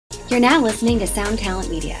You're now listening to Sound Talent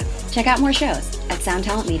Media. Check out more shows at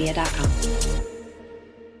soundtalentmedia.com.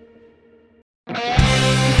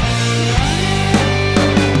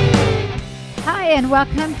 Hi, and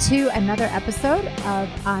welcome to another episode of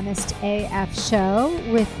Honest AF Show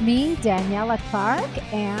with me, Daniela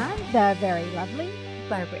Clark, and the very lovely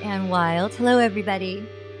Barbara Ann Wild. Hello, everybody.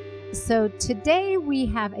 So today we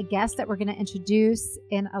have a guest that we're going to introduce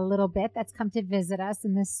in a little bit that's come to visit us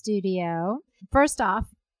in the studio. First off,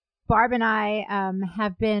 Barb and I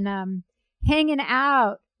have been hanging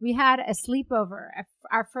out. We had a sleepover,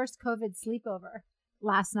 our first COVID sleepover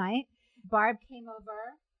last night. Barb came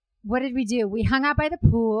over. What did we do? We hung out by the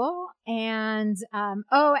pool and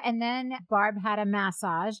then Barb had a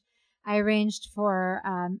massage. I arranged for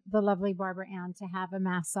the lovely Barbara Ann to have a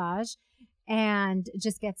massage and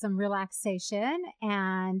just get some relaxation.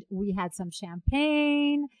 And we had some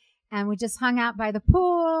champagne and we just hung out by the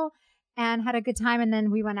pool and had a good time. And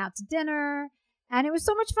then we went out to dinner and it was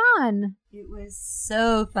so much fun. It was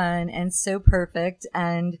so fun and so perfect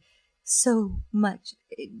and so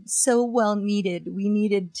well needed. We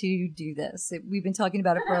needed to do this. We've been talking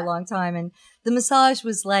about it for a long time, and the massage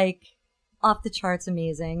was like off the charts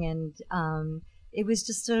amazing, and it was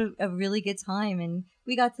just a really good time, and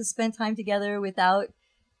we got to spend time together without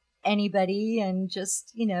anybody and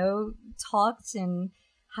just, talked and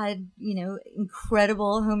had,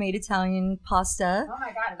 incredible homemade Italian pasta. Oh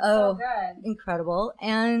my God, it was so good. Incredible.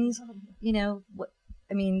 And,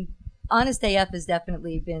 Honest AF has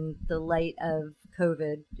definitely been the light of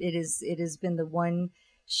COVID. It has been the one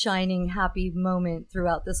shining happy moment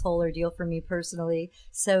throughout this whole ordeal for me personally.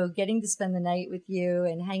 So getting to spend the night with you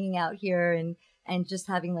and hanging out here and just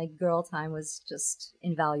having like girl time was just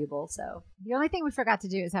invaluable. So the only thing we forgot to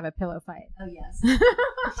do is have a pillow fight. Oh yes.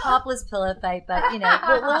 Topless pillow fight, but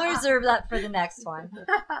we'll reserve that for the next one.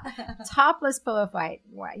 Topless pillow fight.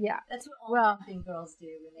 Well, yeah. That's what all girls do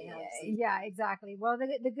when they have sex. Yeah, exactly. Well,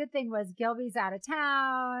 the good thing was Gilby's out of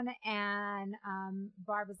town and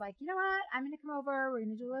Barb was like, you know what? I'm going to come over. We're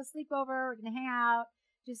going to do a little sleepover. We're going to hang out,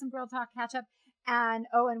 do some girl talk, catch up. And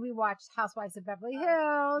we watched Housewives of Beverly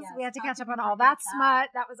Hills. Yes. We had to catch up on all that smut.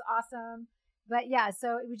 That was awesome. But yeah,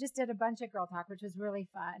 so we just did a bunch of girl talk, which was really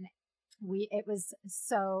fun. It was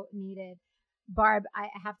so needed. Barb, I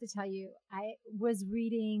have to tell you, I was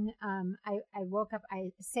reading. I woke up.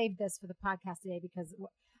 I saved this for the podcast today because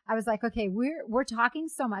I was like, okay, we're talking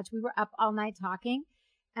so much. We were up all night talking.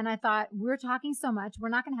 And I thought, we're talking so much, we're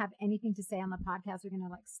not going to have anything to say on the podcast. We're going to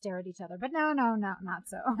like stare at each other. But no, not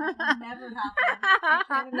so. That never happened. I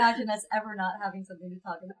can't imagine us ever not having something to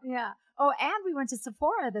talk about. Yeah. Oh, and we went to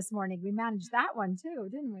Sephora this morning. We managed that one too,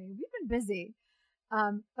 didn't we? We've been busy.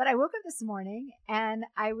 But I woke up this morning and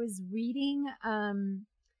I was reading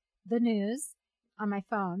the news on my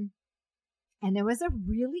phone. And there was a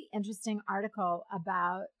really interesting article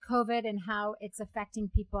about COVID and how it's affecting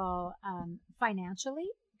people financially,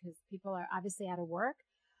 because people are obviously out of work.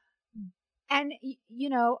 And,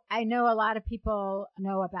 I know a lot of people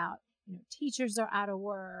know about, teachers are out of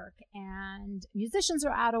work and musicians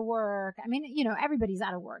are out of work. I mean, everybody's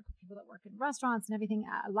out of work. People that work in restaurants and everything,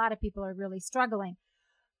 a lot of people are really struggling.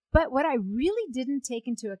 But what I really didn't take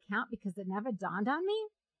into account, because it never dawned on me,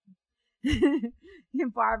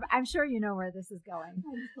 Barb, I'm sure you know where this is going.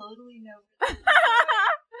 I totally know.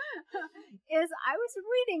 Is I was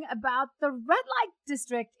reading about the red light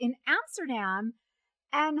district in Amsterdam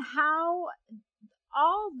and how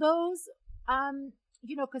all those,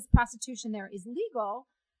 because prostitution there is legal,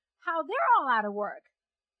 how they're all out of work.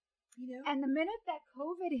 And the minute that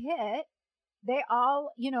COVID hit, they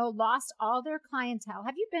all, lost all their clientele.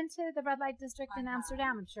 Have you been to the red light district in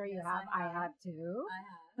Amsterdam? I'm sure you have. I have too.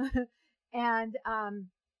 I have. And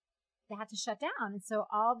they had to shut down. And so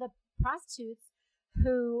all the prostitutes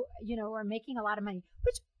who, were making a lot of money,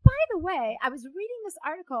 which, by the way, I was reading this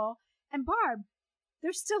article, and Barb,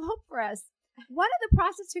 there's still hope for us. One of the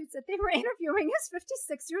prostitutes that they were interviewing is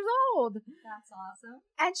 56 years old. That's awesome.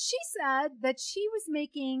 And she said that she was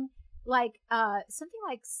making like something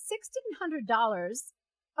like $1,600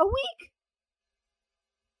 a week.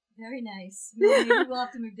 Very nice. Maybe we'll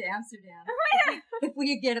have to move to Amsterdam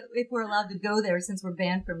if we're allowed to go there, since we're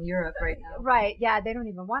banned from Europe right now. Right. Yeah, they don't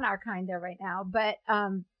even want our kind there right now. But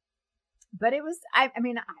it was. I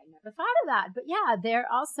mean, I never thought of that. But yeah,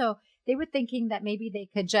 they were thinking that maybe they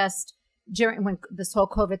could just, during when this whole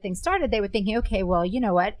COVID thing started, they were thinking, okay, well, you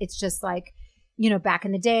know what? It's just like, back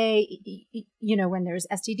in the day, when there's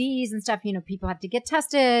STDs and stuff, people have to get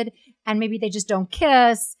tested, and maybe they just don't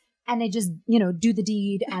kiss. And they just, do the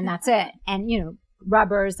deed and that's it. And,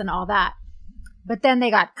 rubbers and all that. But then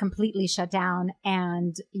they got completely shut down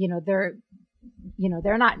and,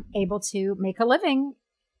 they're not able to make a living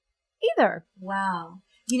either. Wow.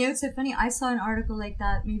 It's so funny. I saw an article like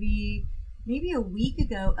that maybe a week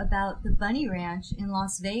ago about the Bunny Ranch in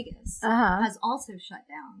Las Vegas has also shut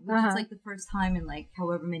down, which is like the first time in like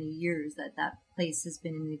however many years that place has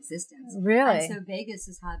been in existence. Really? And so Vegas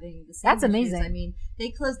is having the same That's issues. amazing. I mean, they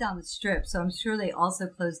closed down the Strip, so I'm sure they also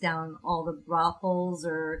closed down all the brothels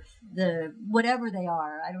or the whatever they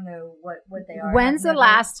are. I don't know what they are. When's the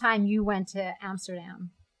last time you went to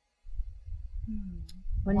Amsterdam?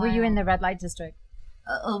 When were you in the red light district?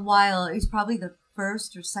 A while. It was probably the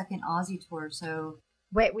first or second Aussie tour. So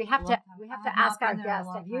wait, we have to ask our guest.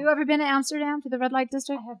 Have you ever been to Amsterdam to the red light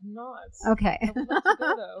district? I have not. Okay. I would love to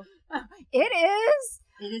go, though. It is.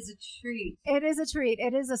 It is a treat. It is a treat.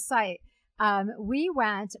 It is a sight. We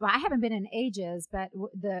went. Well, I haven't been in ages, but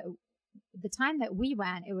the time that we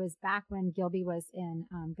went, it was back when Gilby was in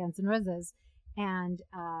Guns N' Roses. And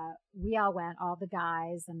we all went, all the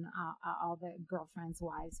guys and all the girlfriends,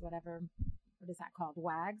 wives, whatever. What is that called?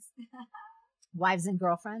 WAGs? Wives and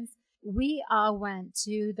girlfriends. We all went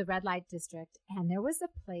to the red light district, and there was a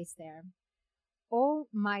place there. Oh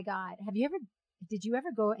my God. Did you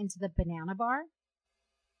ever go into the Banana Bar?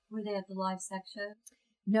 Were they at the live sex show?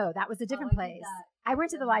 No, that was a different place. I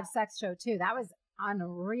went to the live sex show too. That was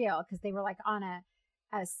unreal because they were like on a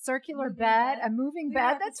circular bed, a moving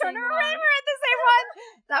bed that turned around. We were at the same one.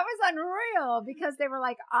 That was unreal because they were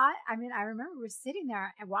like, I remember we were sitting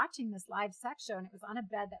there and watching this live sex show, and it was on a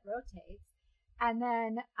bed that rotates. And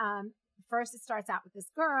then first it starts out with this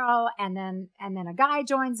girl, and then a guy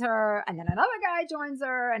joins her, and then another guy joins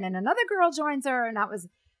her, and then another girl joins her, and that was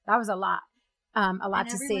a lot. A lot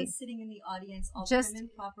to see. Everyone's sitting in the audience, all Just prim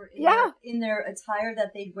and proper, yeah, in their attire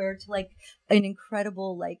that they'd wear to like an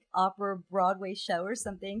incredible like opera Broadway show or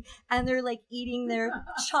something, and they're like eating their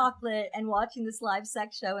chocolate and watching this live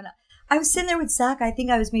sex show. And I was sitting there with Zach. I think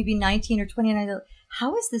I was maybe 19 or 20, and I thought,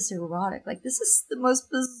 how is this erotic? Like, this is the most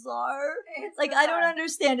bizarre. I don't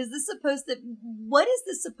understand. What is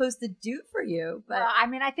this supposed to do for you? But I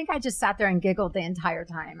mean, I think I just sat there and giggled the entire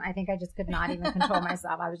time. I think I just could not even control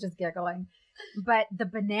myself. I was just giggling. But the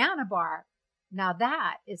Banana Bar, now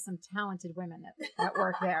that is some talented women that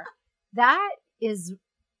work there. That is,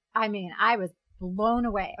 I mean, I was blown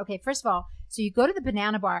away. Okay, first of all, so you go to the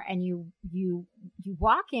Banana Bar and you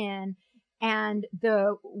walk in, and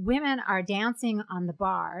the women are dancing on the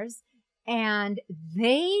bars, and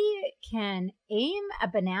they can aim a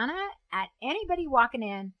banana at anybody walking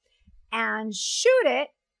in and shoot it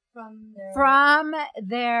from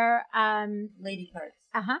their lady cards.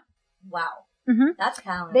 Wow. Mm-hmm. That's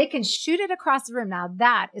talent. They can shoot it across the room. Now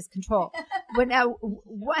that is control. But now,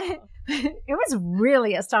 it was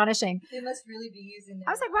really astonishing. They must really be using that.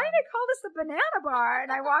 I was like, why do they call this the Banana Bar?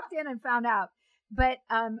 And I walked in and found out. But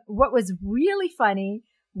what was really funny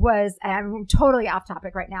was, and I'm totally off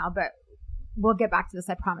topic right now, but we'll get back to this,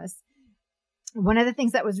 I promise. One of the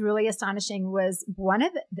things that was really astonishing was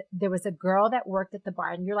there was a girl that worked at the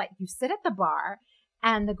bar, and you sit at the bar,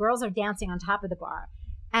 and the girls are dancing on top of the bar.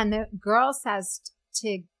 And the girl says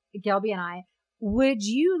to Gilby and I, would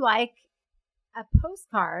you like a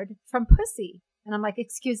postcard from Pussy? And I'm like,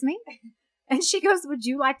 excuse me? And she goes, would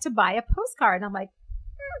you like to buy a postcard? And I'm like,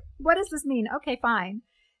 what does this mean? Okay, fine.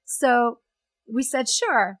 So we said,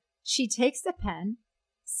 sure. She takes the pen,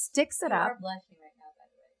 sticks it up. You are blushing right now, by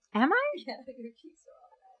the way. Am I? Yeah, your cheeks are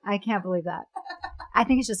all red. I can't believe that. I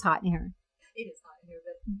think it's just hot in here. It is hot in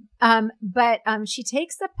here, but she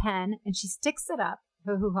takes the pen and she sticks it up.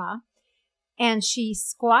 Hoo-hoo-ha. And she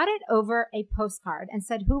squatted over a postcard and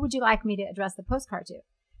said, who would you like me to address the postcard to?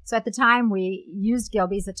 So at the time, we used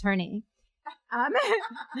Gilby's attorney.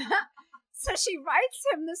 So she writes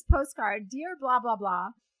him this postcard, dear blah, blah, blah,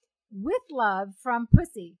 with love from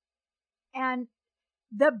Pussy. And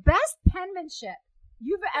the best penmanship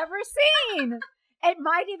you've ever seen. It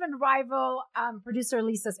might even rival producer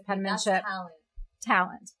Lisa's penmanship. That's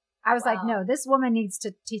talent. I was wow. like, no, this woman needs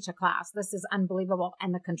to teach a class. This is unbelievable.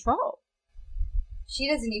 And the control. She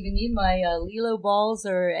doesn't even need my Lilo balls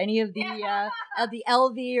or any of the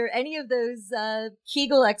LV or any of those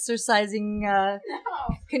Kegel exercising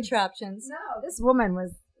contraptions. No, this woman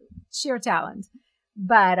was sheer talent.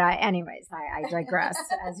 But anyways, I digress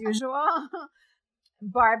as usual.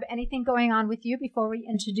 Barb, anything going on with you before we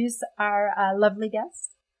introduce our lovely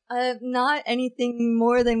guest? Not anything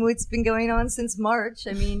more than what's been going on since March.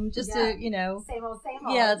 I mean, just yeah. to, Same old.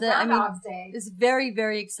 Yeah, Day. It's very,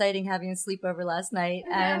 very exciting having a sleepover last night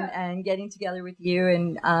and getting together with you.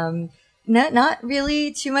 And Not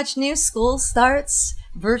really too much new. School starts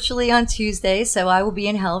virtually on Tuesday, so I will be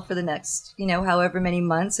in hell for the next, however many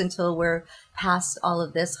months until we're past all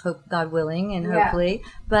of this, hope God willing, and hopefully.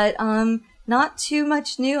 But not too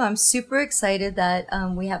much new. I'm super excited that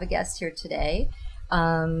we have a guest here today.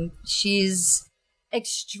 She's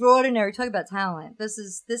extraordinary. Talk about talent. This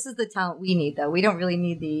is the talent we need, though. We don't really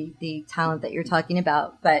need the talent that you're talking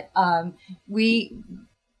about, but our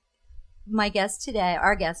guest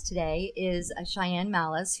today is Cheyenne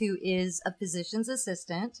Malice, who is a physician's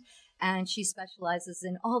assistant, and she specializes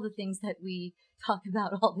in all the things that we talk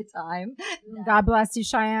about all the time. God bless you,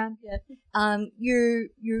 Cheyenne. Yeah.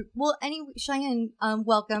 Cheyenne,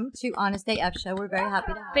 welcome to Honest AF Show. We're very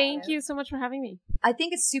happy to have you. Thank you so much for having me. I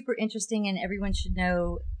think it's super interesting, and everyone should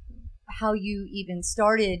know how you even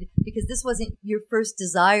started, because this wasn't your first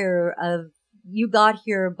desire you got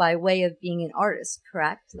here by way of being an artist,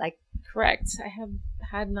 correct? Correct. I have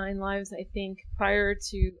had 9 lives, I think. Prior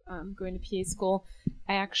to going to PA school,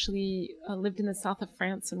 I actually lived in the south of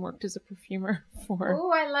France and worked as a perfumer for...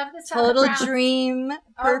 Oh, I love this. Total dream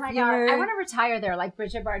perfumer. Oh my God. I want to retire there like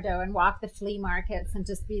Brigitte Bardot and walk the flea markets and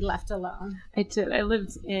just be left alone. I did. I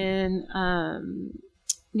lived in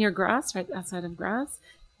near Grasse, right outside of Grasse,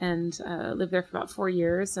 and lived there for about 4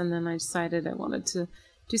 years. And then I decided I wanted to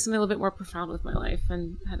do something a little bit more profound with my life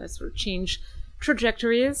and had to sort of change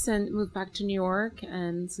trajectories and moved back to New York.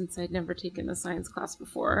 And since I'd never taken a science class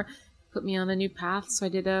before, put me on a new path. So I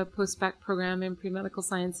did a post-bac program in pre-medical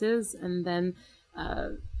sciences, and then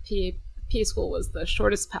PA school was the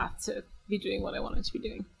shortest path to be doing what I wanted to be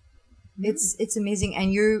doing. It's amazing.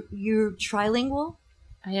 And you're trilingual?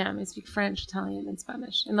 I am. I speak French, Italian, and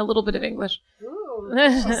Spanish, and a little bit of English. Ooh.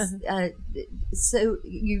 So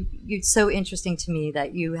you're so interesting to me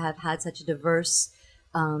that you have had such a diverse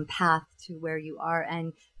path to where you are,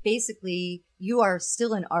 and basically you are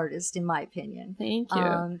still an artist, in my opinion. Thank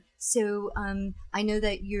you. So I know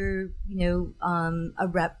that you're a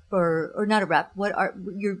rep or not a rep. What are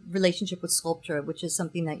your relationship with Sculptra, which is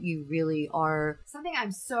something that you really are? Something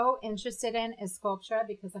I'm so interested in is Sculptra,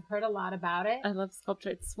 because I've heard a lot about it. I love Sculptra.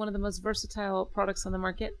 It's one of the most versatile products on the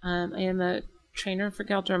market. I am a trainer for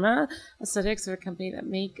Galderma Aesthetics, a company that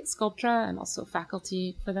make Sculptra, and also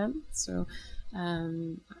faculty for them. So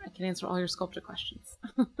I can answer all your Sculptra questions.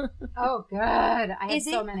 Oh, good. I have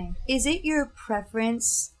so many. Is it your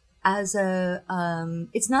preference as a?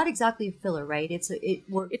 It's not exactly a filler, right? It's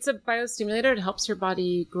a biostimulator. It helps your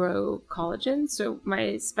body grow collagen. So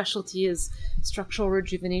my specialty is structural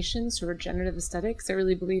rejuvenation, so regenerative aesthetics. I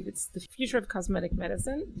really believe it's the future of cosmetic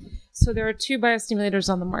medicine. So there are 2 biostimulators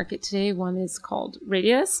on the market today. One is called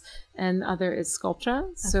Radius, and the other is Sculptra.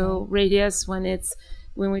 Okay. So Radius,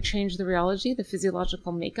 when we change the rheology, the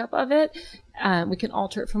physiological makeup of it, we can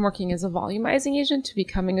alter it from working as a volumizing agent to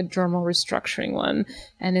becoming a dermal restructuring one.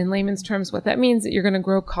 And in layman's terms, what that means is that you're going to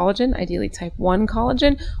grow collagen, ideally type 1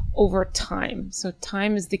 collagen, over time. So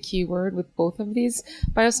time is the key word with both of these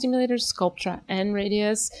biostimulators, Sculptra and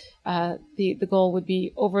Radius. The goal would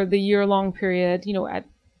be over the year-long period, at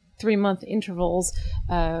 3-month intervals,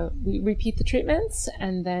 we repeat the treatments,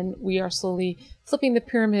 and then we are slowly flipping the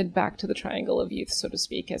pyramid back to the triangle of youth, so to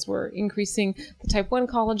speak, as we're increasing the type 1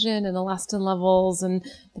 collagen and elastin levels and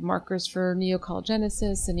the markers for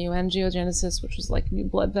neocollagenesis and neoangiogenesis, which is like new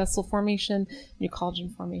blood vessel formation, new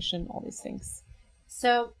collagen formation, all these things.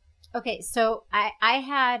 So I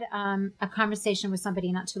had a conversation with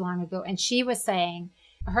somebody not too long ago, and she was saying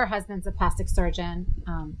her husband's a plastic surgeon,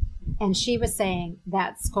 and she was saying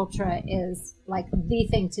that Sculptra is like the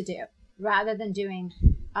thing to do, rather than doing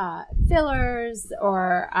fillers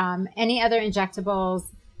or any other injectables,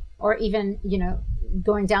 or even,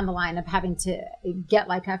 going down the line of having to get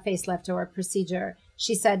like a facelift or a procedure.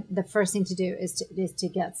 She said the first thing to do is to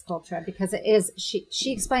get Sculptra, because it is,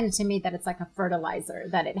 she explained it to me that it's like a fertilizer,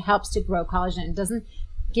 that it helps to grow collagen. It doesn't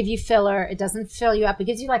give you filler. It doesn't fill you up. It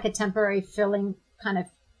gives you like a temporary filling kind of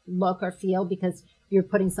look or feel, because you're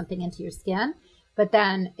putting something into your skin, but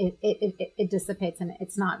then it dissipates, and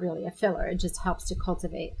it's not really a filler. It just helps to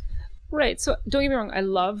cultivate. Right. So don't get me wrong. I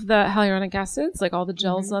love the hyaluronic acids, like all the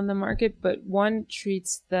gels on the market, but one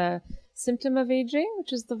treats the symptom of aging,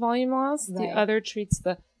 which is the volume loss. Right. The other treats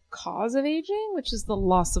the cause of aging, which is the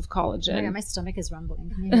loss of collagen. Oh my God, my stomach is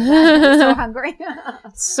rumbling. I'm so hungry.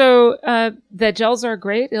 So the gels are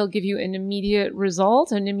great. It'll give you an immediate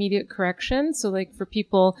result, an immediate correction. So like for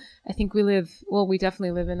people, I think we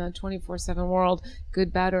definitely live in a 24/7 world,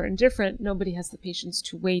 good, bad, or indifferent. Nobody has the patience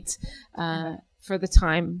to wait for the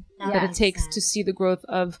time that it takes to see the growth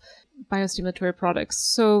of biostimulatory products.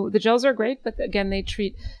 So the gels are great, but again, they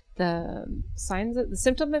treat the signs, the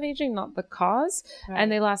symptom of aging, not the cause. Right.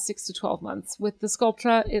 And they last 6 to 12 months. With the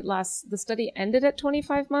Sculptra, the study ended at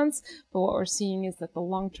 25 months, but what we're seeing is that the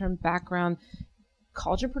long-term background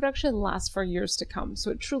collagen production lasts for years to come.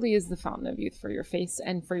 So it truly is the fountain of youth for your face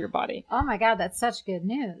and for your body. Oh my God, that's such good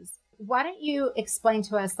news. Why don't you explain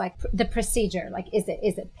to us like the procedure? Like, is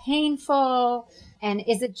it painful? And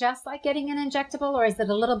is it just like getting an injectable, or is it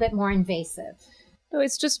a little bit more invasive? No,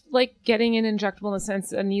 it's just like getting an injectable in the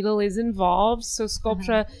sense a needle is involved. So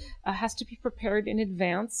Sculptra has to be prepared in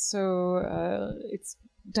advance. So it's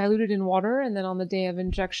diluted in water, and then on the day of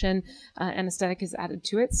injection, anesthetic is added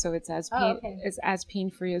to it. So it's as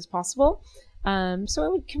pain-free as possible. So I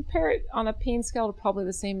would compare it on a pain scale to probably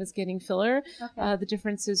the same as getting filler. Okay. The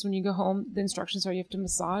difference is when you go home, the instructions are you have to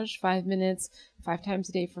massage 5 minutes, 5 times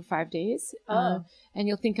a day for 5 days. And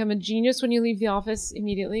you'll think I'm a genius when you leave the office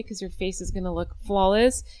immediately because your face is going to look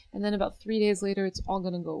flawless. And then about 3 days later, it's all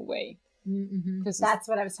going to go away. Mm-hmm. That's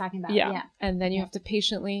what I was talking about. Yeah. And then you have to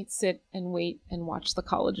patiently sit and wait and watch the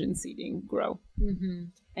collagen seeding grow. Mm-hmm.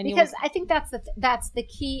 And because I think that's the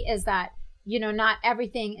key is that, you know, not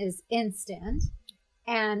everything is instant,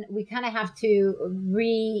 and we kind of have to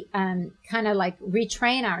retrain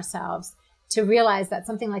ourselves to realize that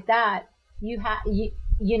something like that, you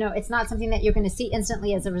know, it's not something that you're going to see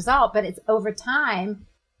instantly as a result, but it's over time,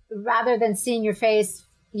 rather than seeing your face,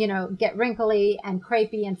 you know, get wrinkly and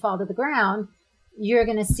crepey and fall to the ground, you're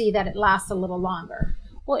going to see that it lasts a little longer.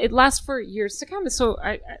 Well, it lasts for years to come. So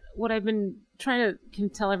what I've been trying to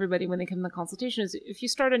tell everybody when they come to the consultation is if you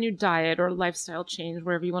start a new diet or lifestyle change,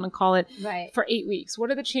 whatever you want to call it, for 8 weeks,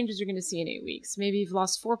 what are the changes you're going to see in 8 weeks? Maybe you've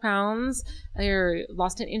lost 4 pounds or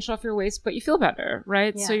lost an inch off your waist, but you feel better,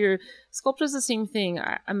 right? Yeah. So your Sculptra is the same thing.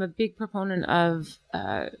 I'm a big proponent of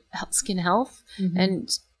skin health, and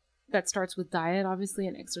that starts with diet, obviously,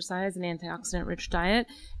 and exercise, and antioxidant-rich diet.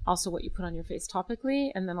 Also what you put on your face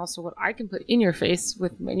topically, and then also what I can put in your face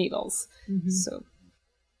with my needles. So,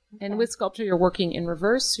 and with Sculptra, you're working in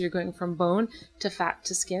reverse. So you're going from bone to fat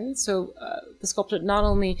to skin. So the Sculptra not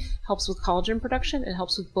only helps with collagen production, it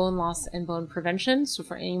helps with bone loss and bone prevention. So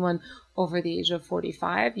for anyone over the age of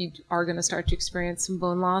 45, you are going to start to experience some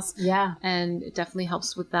bone loss. Yeah. And it definitely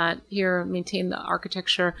helps with that. Here, maintain the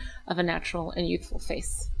architecture of a natural and youthful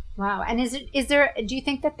face. Wow. And is there, do you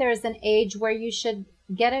think that there's an age where you should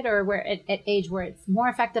get it, or where at age where it's more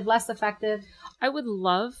effective, less effective? I would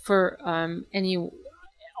love for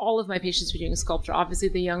all of my patients to be doing Sculptra. Obviously,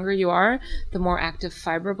 the younger you are, the more active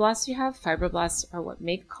fibroblasts you have. Fibroblasts are what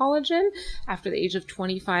make collagen. After the age of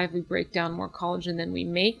 25, we break down more collagen than we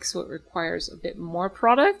make, so it requires a bit more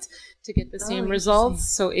product to get the same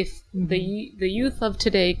results. So if the youth of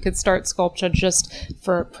today could start Sculptra just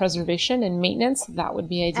for preservation and maintenance, that would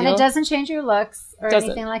be ideal. And it doesn't change your looks or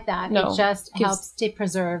anything like that. No, it just helps to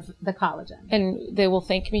preserve the collagen. And they will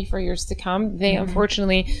thank me for years to come. They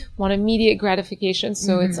unfortunately want immediate gratification,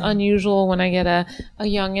 so it's unusual when I get a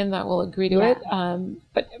youngin that will agree to it.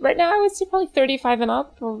 But right now, I would say probably 35 and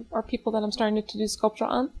up are people that I'm starting to do Sculptra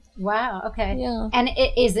on. Wow. Okay. Yeah. And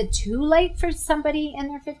is it too late for somebody in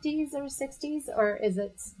their 50s or 60s, or is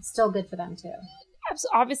it still good for them too?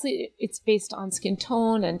 Obviously, it's based on skin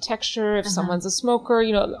tone and texture. If someone's a smoker,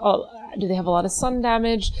 you know, do they have a lot of sun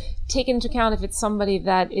damage? Take into account if it's somebody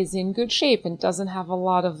that is in good shape and doesn't have a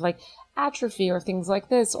lot of like atrophy or things like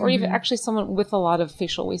this, or even actually someone with a lot of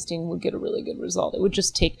facial wasting would get a really good result. It would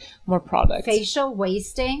just take more product. Facial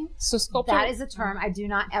wasting? So Sculptra, that is a term I do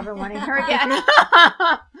not ever want to hear again.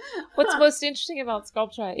 What's most interesting about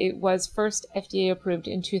Sculptra, it was first FDA approved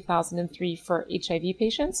in 2003 for HIV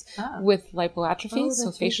patients with lipoatrophy,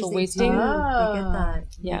 so facial wasting. They get that.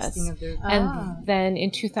 Yes. And then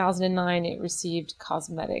in 2009, it received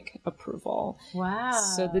cosmetic approval. Wow.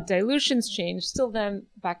 So the dilutions changed. Still then,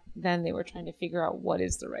 back then, they were trying to figure out what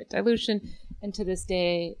is the right dilution. And to this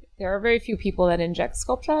day, there are very few people that inject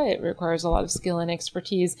Sculptra. It requires a lot of skill and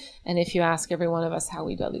expertise. And if you ask every one of us how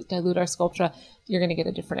we dilute our Sculptra, you're going to get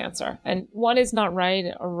a different answer. And one is not right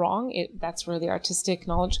or wrong. That's where the artistic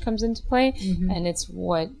knowledge comes into play. And it's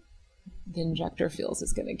what the injector feels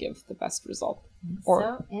is going to give the best result.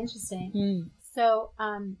 So interesting. So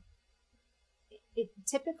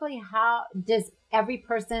typically, how does every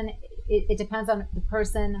person, it depends on the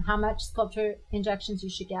person, how much Sculptra injections you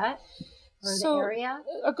should get? Or the area?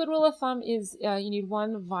 A good rule of thumb is you need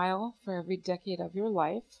 1 vial for every decade of your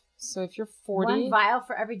life. So if you're 40, one vial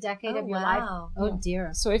for every decade of your life. Oh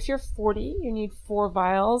dear. So if you're 40, you need 4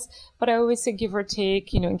 vials. But I always say give or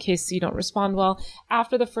take, in case you don't respond well.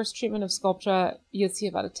 After the first treatment of Sculptra, you'll see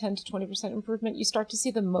about a 10 to 20% improvement. You start to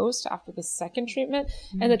see the most after the second treatment.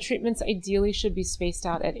 Mm-hmm. And the treatments ideally should be spaced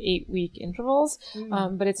out at 8-week intervals.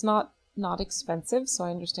 Mm-hmm. But it's not expensive. So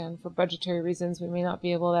I understand for budgetary reasons, we may not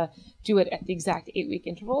be able to do it at the exact 8-week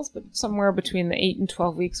intervals, but somewhere between the 8 and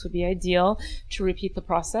 12 weeks would be ideal to repeat the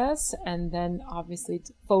process. And then obviously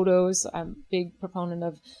photos, I'm a big proponent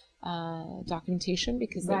of documentation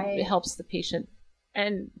because it helps the patient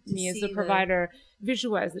and me as the provider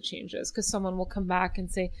visualize the changes, because someone will come back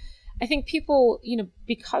and say, I think people,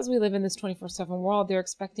 because we live in this 24/7 world, they're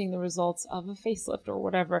expecting the results of a facelift or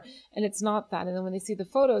whatever, and it's not that. And then when they see the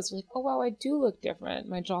photos, they're like, oh, wow, I do look different.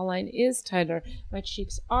 My jawline is tighter. My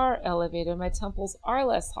cheeks are elevated. My temples are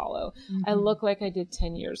less hollow. Mm-hmm. I look like I did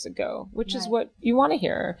 10 years ago, which is what you want to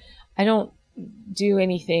hear. I don't do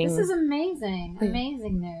anything. This is amazing.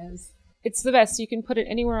 Amazing news. It's the best. You can put it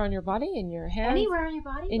anywhere on your body, in your hands. Anywhere on your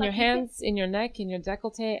body? In your hands, in your neck, in your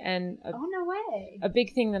décolleté. And no way. A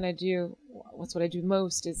big thing that I do, what I do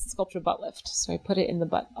most, is Sculptra butt lift. So I put it in the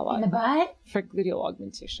butt a lot. In the butt? For gluteal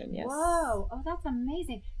augmentation, yes. Whoa. Oh, that's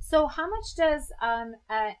amazing. So how much does an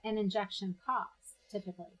injection cost,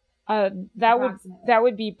 typically? That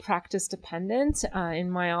would be practice dependent. In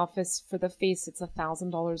my office for the face, it's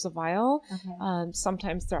 $1,000 a vial. Okay.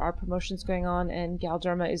 Sometimes there are promotions going on, and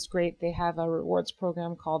Galderma is great. They have a rewards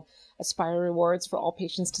program called Aspire Rewards for all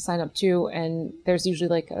patients to sign up to, and there's usually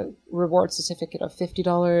like a reward certificate of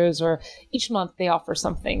 $50, or each month they offer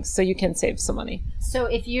something, so you can save some money. So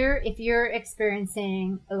if you're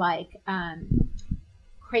experiencing like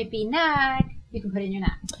crepey neck, you can put it in your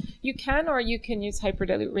neck. You can, or you can use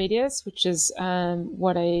hyperdilute radius, which is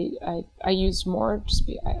what I use more.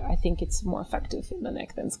 I think it's more effective in the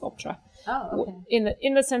neck than Sculptra. Oh, okay.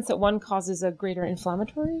 In the sense that one causes a greater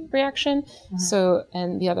inflammatory reaction,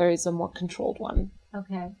 and the other is a more controlled one.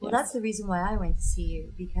 Okay. Well, that's the reason why I went to see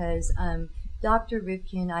you, because Dr.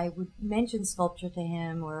 Rivkin, I would mention Sculptra to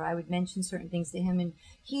him, or I would mention certain things to him, and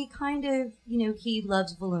he kind of, he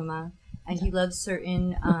loves Voluma. And he loves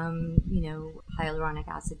certain, hyaluronic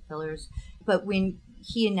acid fillers. But when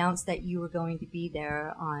he announced that you were going to be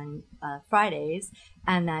there on Fridays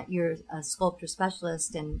and that you're a Sculptra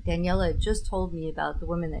specialist, and Daniela just told me about the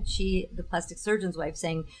woman that the plastic surgeon's wife,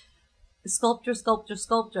 saying, Sculptra, Sculptra,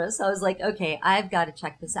 Sculptra. So I was like, okay, I've got to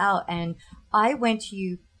check this out. And I went to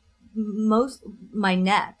you. My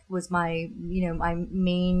neck was my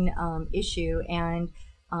main issue, and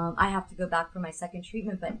I have to go back for my second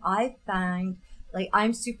treatment, but I find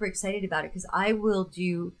I'm super excited about it because I will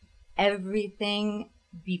do everything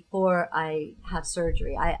before I have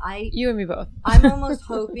surgery. You and me both. I'm almost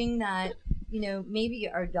hoping that, maybe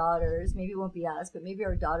our daughters, maybe it won't be us, but maybe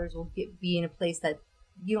our daughters will be in a place that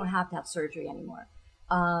you don't have to have surgery anymore.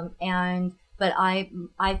 But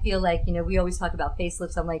I feel like, we always talk about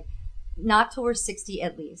facelifts. I'm like, not till we're 60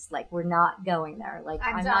 at least. Like, we're not going there. Like,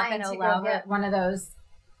 I'm not going to allow get one of those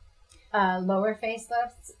lower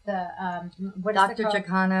facelifts. The what Dr. is it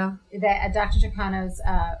called? Giaccano. Dr. Giaccano's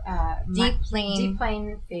deep plane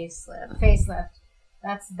facelift.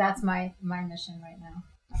 That's my mission right now.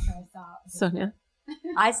 That's what I saw. Sonia.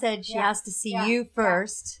 I said she has to see you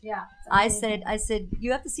first. Yeah. I said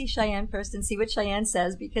you have to see Cheyenne first and see what Cheyenne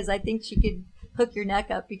says, because I think she could hook your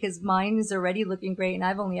neck up, because mine is already looking great and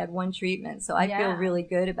I've only had one treatment, so I feel really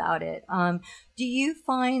good about it. Do you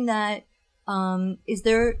find that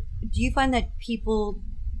people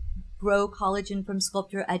grow collagen from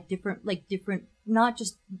Sculptra at different, not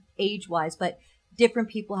just age-wise, but different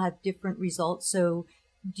people have different results? So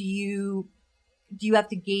do you have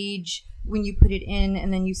to gauge when you put it in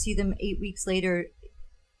and then you see them 8 weeks later?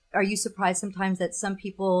 Are you surprised sometimes that some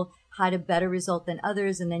people had a better result than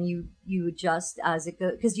others, and then you adjust as it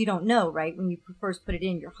goes? Because you don't know, right? When you first put it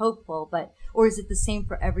in, you're hopeful, or is it the same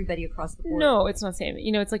for everybody across the board? No, it's not the same.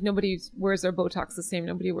 It's like nobody wears their Botox the same.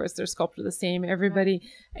 Nobody wears their Sculptra the same. Everybody,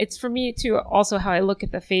 right. It's for me too, also how I look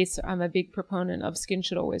at the face. I'm a big proponent of skin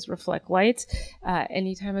should always reflect light,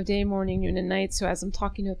 any time of day, morning, noon, and night. So as I'm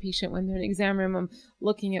talking to a patient when they're in an exam room, I'm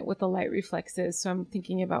looking at what the light reflex is. So I'm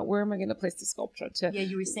thinking about where am I going to place the Sculptra to. Yeah,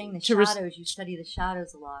 you were saying the shadows. You study the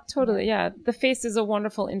shadows a lot. Totally, yeah. The face is a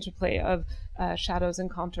wonderful interplay of shadows and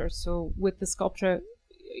contours. So with the Sculptra,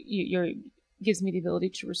 gives me the ability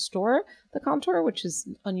to restore the contour, which is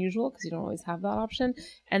unusual because you don't always have that option.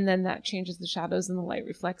 And then that changes the shadows and the light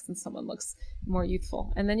reflects and someone looks more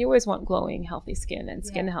youthful. And then you always want glowing, healthy skin and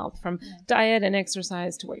skin health from diet and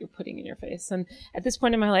exercise to what you're putting in your face. And at this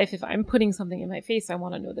point in my life, if I'm putting something in my face, I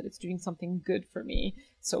want to know that it's doing something good for me.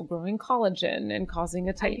 So growing collagen and causing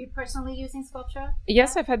a tight... Are you personally using Sculptra?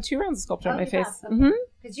 Yes, I've had 2 rounds of Sculptra on my face. Because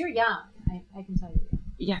Mm-hmm. you're young, I can tell you.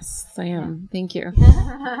 Yes, I am. Thank you.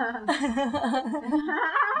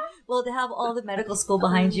 Well, to have all the medical school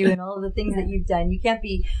behind you and all of the things that you've done, you can't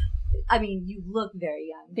be. I mean, you look very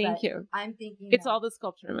young. Thank you. I'm thinking it's all the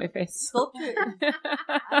sculpture in my face. Sculpture.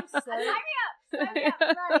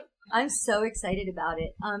 I'm so excited about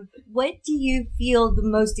it. What do you feel the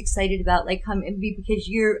most excited about? Like, because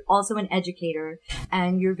you're also an educator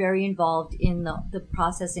and you're very involved in the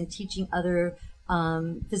process and teaching other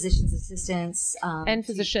physicians assistants and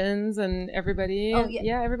physicians and everybody. Oh,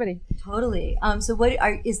 yeah, everybody. Totally. So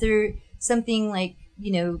is there something like,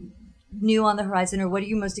 new on the horizon, or what are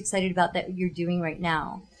you most excited about that you're doing right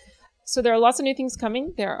now? So there are lots of new things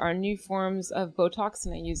coming. There are new forms of Botox,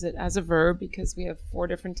 and I use it as a verb because we have 4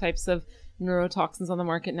 different types of neurotoxins on the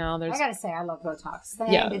market now. I gotta say, I love Botox.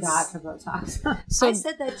 Thank God for Botox. So I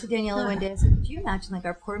said that to Daniela one day. I said, could you imagine like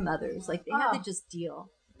our poor mothers? Like they had to just deal.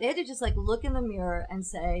 They had to just like look in the mirror and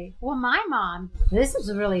say, well, my mom, this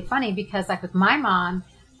is really funny because like with my mom,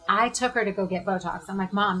 I took her to go get Botox. I'm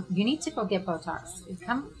like, Mom, you need to go get Botox.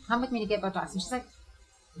 Come with me to get Botox. And she's like,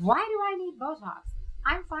 why do I need Botox?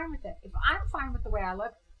 I'm fine with it. If I'm fine with the way I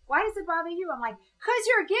look, why does it bother you? I'm like, because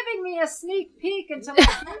you're giving me a sneak peek into my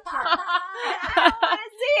future. I don't want to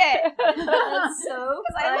see it. That's so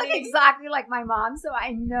funny. I look exactly like my mom, so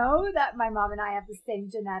I know that my mom and I have the same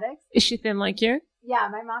genetics. Is she thin like you? Yeah,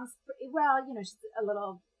 my mom's, she's a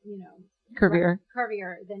little, curvier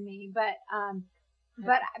than me. But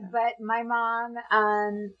my mom,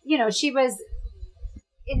 she was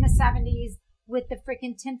in the 70s with the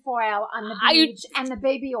freaking tinfoil on the beach and the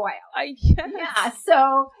baby oil. Yeah.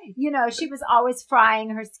 So, she was always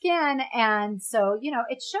frying her skin. And so,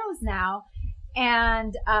 it shows now.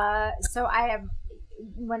 And so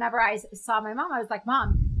whenever I saw my mom, I was like,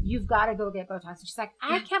 Mom, you've got to go get Botox. And she's like,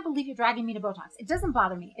 I can't believe you're dragging me to Botox. It doesn't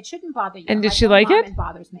bother me. It shouldn't bother you. And did she like it? It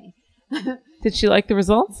bothers me. Did she like the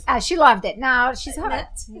results? She loved it. Now she's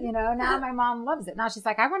hooked. Now my mom loves it. Now she's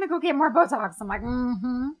like, I want to go get more Botox. I'm like,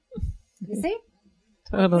 mm-hmm. You see?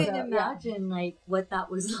 Totally. I couldn't imagine like what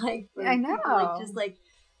that was like. For I know. People, like just like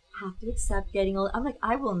have to accept getting old. I'm like,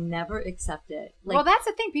 I will never accept it. Like, well, that's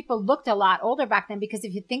the thing. People looked a lot older back then because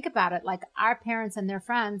if you think about it, like our parents and their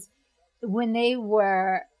friends, when they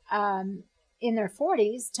were in their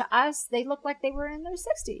 40s, to us, they looked like they were in their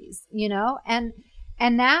 60s,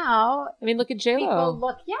 And now, I mean, look at J-Lo. People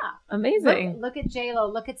look, amazing. Look at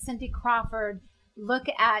J-Lo. Look at Cindy Crawford. Look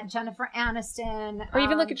at Jennifer Aniston. Or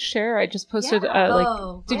even look at Cher. I just posted, did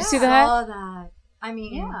you see I that? saw that. I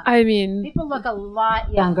mean, people look a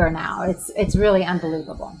lot younger now. It's really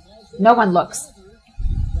unbelievable. No one looks.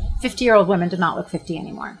 50-year-old women do not look 50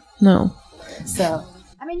 anymore. No. So,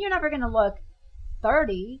 I mean, you're never going to look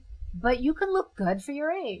 30, but you can look good for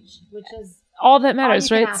your age, which is all that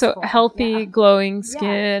matters, right? So for. healthy, glowing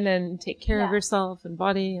skin and take care of yourself and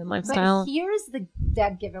body and lifestyle. But here's the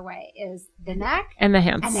dead giveaway is the neck and the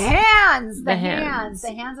hands. And the hands. The hands.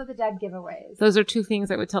 The hands are the dead giveaways. Those are 2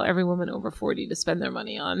 things I would tell every woman over 40 to spend their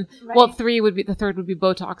money on. Right. Well, the third would be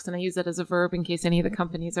Botox, and I use that as a verb in case any of the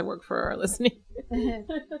companies I work for are listening.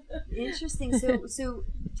 Interesting. So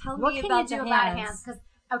tell me about the hands. What can you do about hands?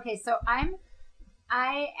 Because, so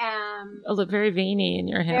I am very veiny in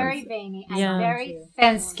your hands. Very veiny. I have very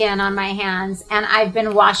thin skin on my hands, and I've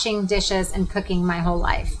been washing dishes and cooking my whole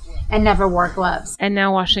life and never wore gloves. And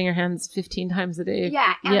now washing your hands 15 times a day.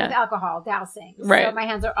 Yeah, and with alcohol, dousing. Right. So my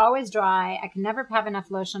hands are always dry. I can never have enough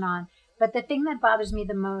lotion on. But the thing that bothers me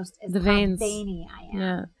the most is the how veins. Veiny I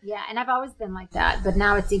am. Yeah, and I've always been like that, but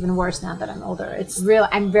now it's even worse now that I'm older.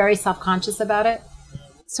 I'm very self-conscious about it.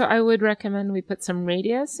 So I would recommend we put some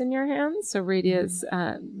Radius in your hands. So Radius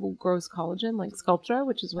grows collagen like Sculptra,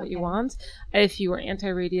 which is what you want. If you are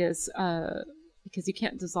anti-Radius, because you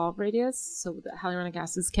can't dissolve Radius, so the hyaluronic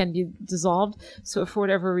acids can be dissolved. So if for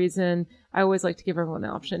whatever reason, I always like to give everyone the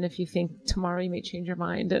option. If you think tomorrow you may change your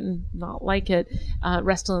mind and not like it,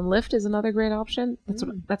 Restylane Lift is another great option.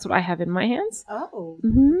 That's what I have in my hands. Oh,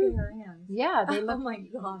 look at her hands. Yeah, they look. Oh my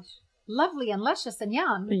gosh. Lovely and luscious and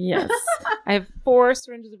young. Yes. I have 4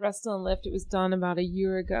 syringes of Restylane Lift. It was done about a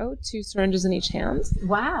year ago. 2 syringes in each hand.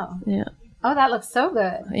 Wow. Yeah. Oh, that looks so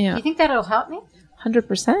good. Yeah. Do you think that'll help me?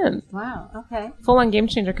 100%. Wow. Okay. Full on game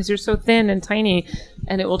changer because you're so thin and tiny,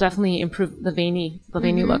 and it will definitely improve the veiny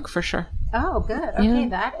look for sure. Oh, good. Okay, Yeah.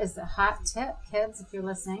 that is a hot tip, kids, if you're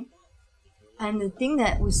listening. And the thing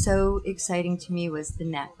that was so exciting to me was the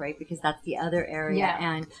neck, right? Because that's the other area. Yeah.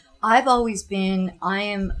 And I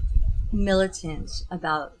am militant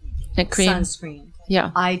about And cream. sunscreen.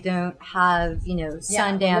 Yeah. I don't have, sun look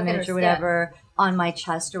at damage her or whatever on my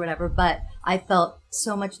chest or whatever, but I felt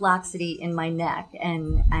so much laxity in my neck.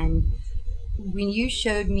 And when you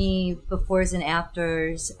showed me befores and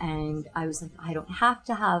afters, and I was like, I don't have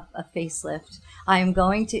to have a facelift. I am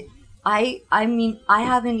going to, I mean, I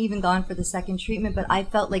haven't even gone for the second treatment, but I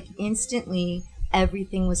felt like instantly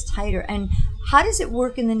everything was tighter. And how does it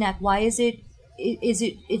work in the neck? Why is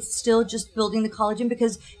it's still just building the collagen?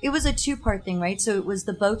 Because it was a two-part thing, right? So it was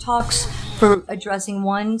the Botox for addressing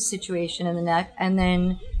one situation in the neck, and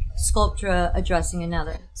then Sculptra addressing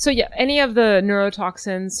another. So yeah, any of the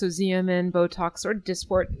neurotoxins, so Xeomin, Botox, or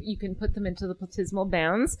Dysport, you can put them into the platysmal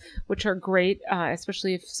bands, which are great,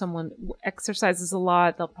 especially if someone exercises a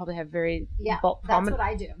lot. They'll probably have very That's what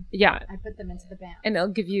I do. Yeah, I put them into the band. and it'll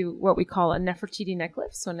give you what we call a Nefertiti neck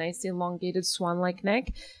lift, so a nice elongated swan-like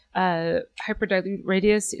neck. Hyperdilute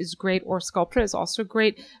radius is great, or Sculptra is also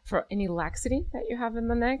great for any laxity that you have in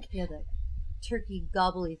the neck, Yeah, the turkey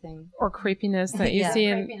gobbly thing. or crepiness that you Yeah. see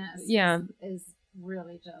Is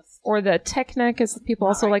really just. or the tech neck, as people Not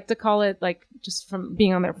also right. like to call it, like just from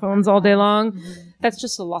being on their phones all day long. Mm-hmm. That's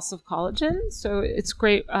just a loss of collagen. So it's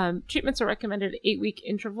great. Treatments are recommended at 8-week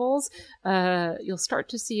intervals. You'll start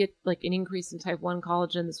to see it like an increase in type 1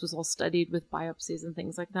 collagen. This was all studied with biopsies and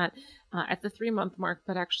things like that at the 3-month mark.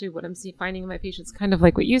 But actually what I'm finding in my patients, kind of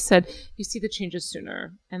like what you said, you see the changes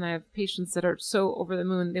sooner. And I have patients that are so over the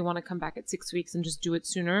moon, they want to come back at 6 weeks and just do it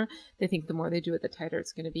sooner. They think the more they do it, the tighter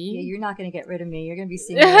it's going to be. Yeah, you're not going to get rid of me. You're going to be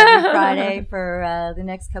seeing me every Friday for the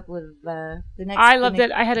next couple of I loved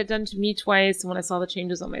it. I had it done to me twice, and when I saw the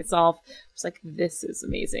changes on myself, I was like, "This is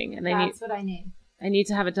amazing." And That's what I need. I need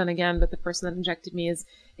to have it done again. But the person that injected me is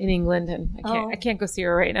in England, and I can't go see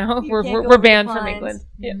her right now. You can't go We're with banned the from clients.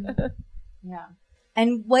 England. Yeah. Yeah.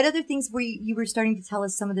 And what other things you were starting to tell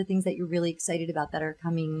us, some of the things that you're really excited about that are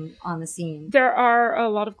coming on the scene? There are a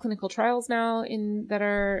lot of clinical trials now that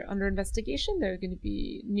are under investigation. There are going to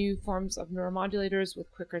be new forms of neuromodulators with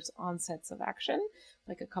quicker onsets of action,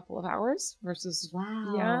 like a couple of hours versus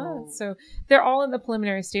Wow. Yeah. So they're all in the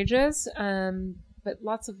preliminary stages, but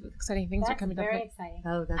lots of exciting things are coming very up. exciting.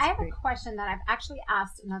 Oh, that's I have great. a question that I've actually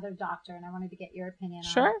asked another doctor, and I wanted to get your opinion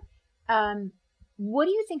Sure. on. What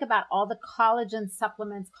do you think about all the collagen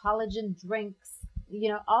supplements, collagen drinks,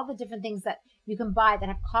 all the different things that you can buy that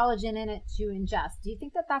have collagen in it to ingest? Do you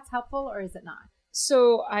think that that's helpful, or is it not?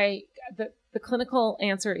 So the clinical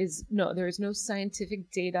answer is no. There is no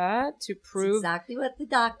scientific data to That's prove exactly what the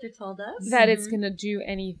doctor told us. that it's going to do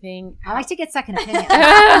anything. I like to get second opinion.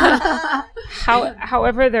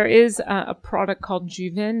 However, there is a product called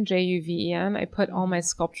Juven, Juven. I put all my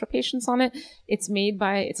Sculptra patients on it. It's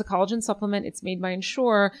a collagen supplement. It's made by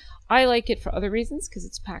Ensure. I like it for other reasons because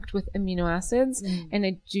it's packed with amino acids, and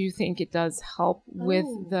I do think it does help with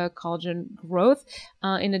the collagen growth.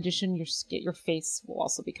 In addition, your face will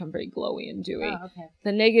also become very glowy and dewy. Oh, okay.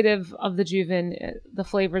 The negative of the Juven, the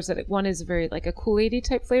flavors one is very like a Kool-Aid-y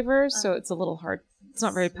type flavor, so it's a little hard. It's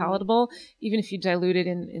not very palatable, even if you dilute it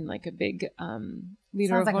in like a big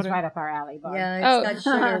liter Sounds of like water. it's right up our alley, Barb. Yeah, it's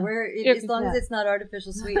got sugar. As long as Yeah. it's not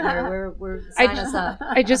artificial sweetener, we're sign us up.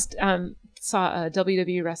 I just saw a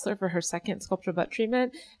WWE wrestler for her second Sculptra butt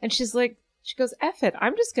treatment, and she goes, F it,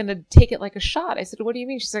 I'm just going to take it like a shot. I said, what do you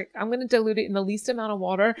mean? She's like, I'm going to dilute it in the least amount of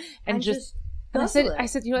water and just and guzzle I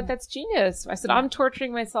said, you know what, that's genius. I said, I'm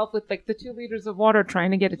torturing myself with like the 2 liters of water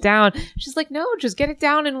trying to get it down. She's like, no, just get it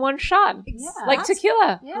down in one shot. Yeah. Like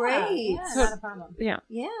tequila. Yeah, Great. Yeah, So- not a problem. Yeah.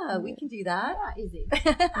 Yeah, we can do that. Yeah, easy.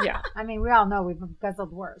 Yeah. I mean, we all know we've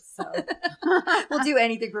guzzled worse, so. We'll do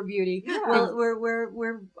anything for beauty. Yeah. Well,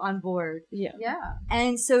 we're on board. Yeah. Yeah.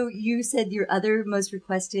 And so you said your other most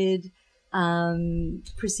requested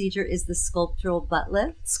procedure is the sculptural butt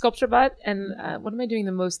lift. Sculpture butt, and what am I doing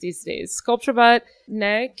the most these days? Sculpture butt,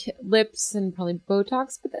 neck, lips, and probably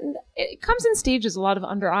Botox. But then it comes in stages. A lot of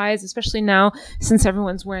under eyes, especially now since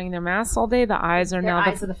everyone's wearing their masks all day. The eyes are Their now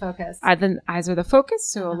eyes are the focus. the eyes are the focus.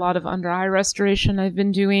 So a lot of under eye restoration I've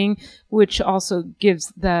been doing, which also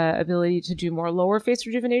gives the ability to do more lower face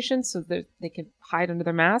rejuvenation, so that they can hide under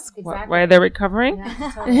their mask Exactly. while they're recovering.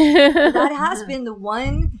 Yeah, totally. That has been the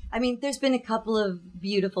one. I mean, there's been a couple of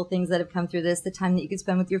beautiful things that have come through this. The time that you could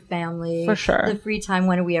spend with your family. For sure. The free time.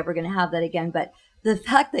 When are we ever going to have that again? But the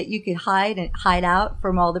fact that you could hide out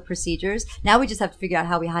from all the procedures. Now we just have to figure out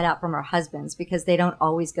how we hide out from our husbands because they don't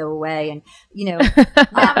always go away. And, At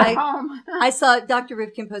I home. I saw Dr.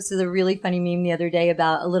 Rifkin posted a really funny meme the other day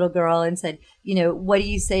about a little girl and said, what do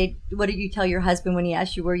you say? What did you tell your husband when he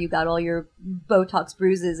asked you where you got all your Botox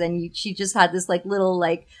bruises? And she just had this little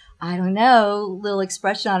I don't know, little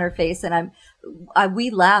expression on her face. And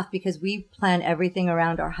we laugh because we plan everything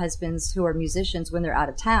around our husbands who are musicians when they're out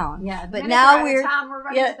of town. Yeah. But now we're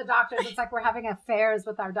running to the doctors. It's like we're having affairs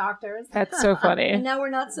with our doctors. That's so funny. And now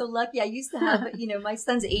we're not so lucky. I used to have, my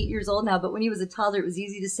son's 8 years old now, but when he was a toddler, it was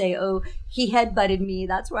easy to say, oh, he headbutted me.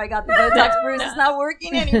 That's where I got the Botox bruise. It's not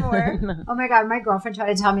working anymore. Oh my God. My girlfriend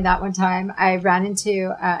tried to tell me that one time. I ran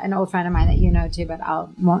into an old friend of mine that you know too, but I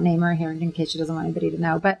won't name her here in case she doesn't want anybody to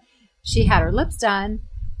know. But she had her lips done,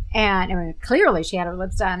 and clearly she had her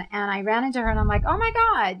lips done. And I ran into her, and I'm like, "Oh my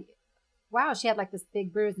God, wow!" She had this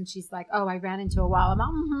big bruise, and she's like, "Oh, I ran into a wall." I'm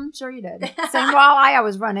like, "Sure you did. Same wall I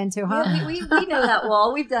always run into, huh?" Yeah, we know that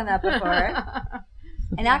wall. We've done that before.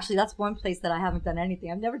 And actually, that's one place that I haven't done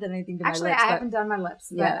anything. I've never done anything to my lips. Actually, I haven't done my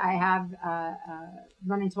lips, but I have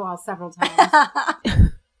run into walls several times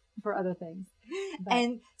for other things. But.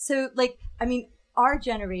 And so, our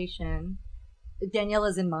generation.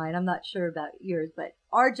 Daniela's in mine. I'm not sure about yours, but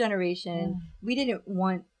our generation, we didn't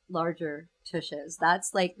want larger tushes.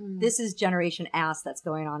 That's this is generation ass that's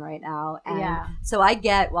going on right now. And so I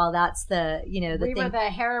get, while that's the, the we thing. were the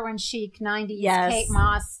heroin chic 90s Kate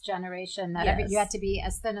Moss generation that you had to be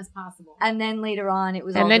as thin as possible. And then later on it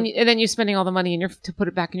was and then you're spending all the money to put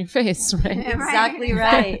it back in your face, right? Exactly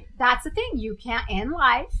right. That's the thing. You can't, in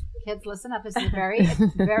life, kids listen up. This is a very,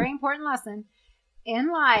 very important lesson.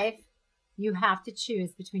 In life, you have to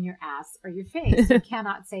choose between your ass or your face. You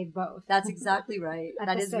cannot save both. That's exactly right.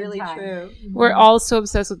 That is really true. We're all so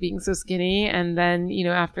obsessed with being so skinny, and then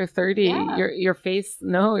after 30, your face.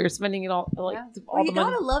 No, you're spending it all all you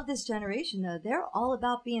gotta love this generation though. They're all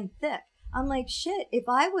about being thick. I'm like, shit. If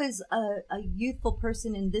I was a youthful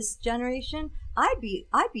person in this generation, I'd be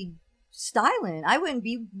styling. I wouldn't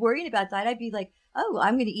be worrying about diet. I'd be like, oh,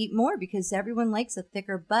 I'm going to eat more because everyone likes a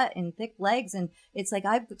thicker butt and thick legs. And it's like,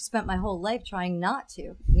 I've spent my whole life trying not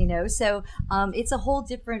to, so it's a whole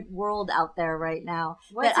different world out there right now.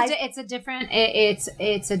 Well, it's a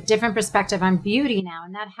different perspective on beauty now.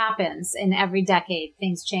 And that happens in every decade.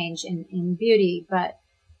 Things change in beauty, but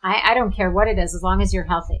I don't care what it is, as long as you're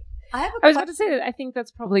healthy. I was about to say that I think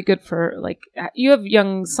that's probably good for you have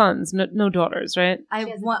young sons, no daughters, right?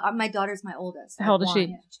 My daughter's my oldest. How old is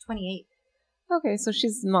she? She's 28. Okay, so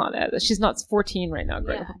she's not 14 right now,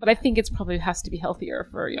 but I think it's probably has to be healthier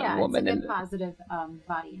for a young woman. It's a good positive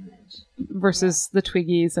body image versus the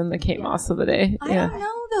Twiggies and the Kate Moss of the day. I don't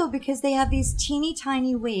know though, because they have these teeny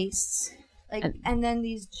tiny waists. And then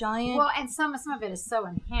these giant. Well, and some of it is so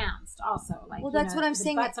enhanced, also. That's what I'm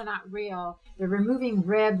saying. The butts are not real. They're removing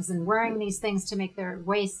ribs and wearing these things to make their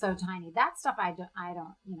waist so tiny. That stuff, I don't.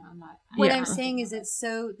 I'm not. What I'm saying is, it's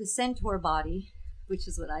so the centaur body, which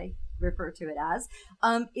is what I refer to it as,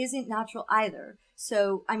 isn't natural either.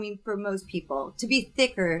 So, for most people, to be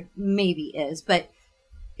thicker maybe is, but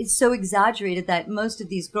it's so exaggerated that most of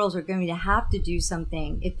these girls are going to have to do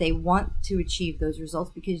something if they want to achieve those results,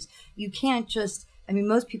 because you can't just,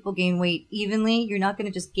 most people gain weight evenly. You're not going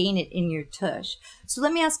to just gain it in your tush. So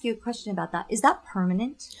let me ask you a question about that. Is that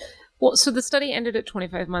permanent? Well, so the study ended at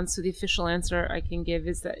 25 months. So the official answer I can give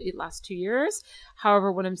is that it lasts 2 years.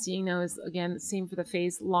 However, what I'm seeing now is, again, same for the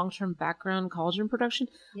face, long-term background collagen production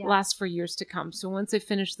lasts for years to come. So once I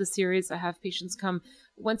finish the series, I have patients come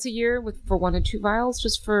once a year for 1 to 2 vials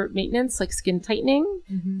just for maintenance, like skin tightening,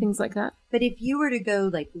 things like that. But if you were to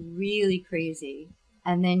go really crazy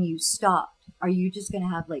and then you stopped, are you just going to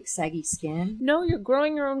have saggy skin? No, you're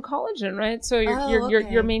growing your own collagen, right? So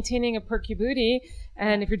you're maintaining a perky booty.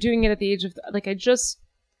 And if you're doing it at the age of,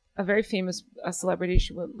 a very famous celebrity,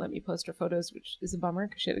 she wouldn't let me post her photos, which is a bummer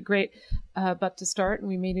because she had a great butt to start, and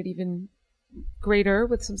we made it even greater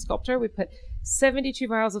with some Sculptra. We put 72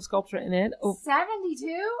 vials of Sculptra in it.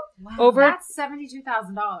 72? Wow, that's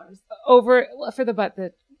 $72,000. For the butt,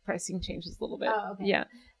 the pricing changes a little bit. Oh, okay. Yeah.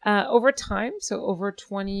 Over time, so over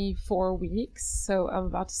 24 weeks. So I'm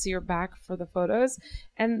about to see her back for the photos.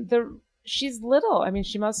 And she's little.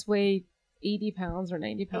 She must weigh 80 pounds or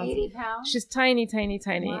 90 pounds. 80 pounds? She's tiny, tiny,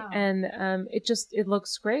 tiny. Wow. And it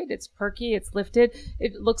looks great. It's perky. It's lifted.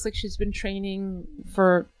 It looks like she's been training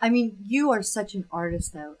for... you are such an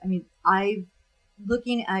artist, though.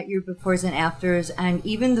 Looking at your befores and afters, and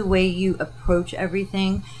even the way you approach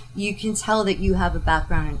everything, you can tell that you have a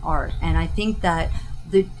background in art. And I think that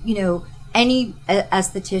any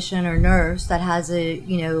esthetician or nurse that has a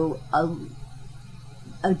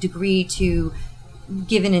degree to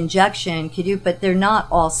give an injection could do, but they're not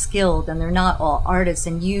all skilled and they're not all artists.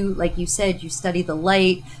 And you, like you said, you study the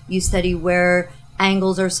light, you study where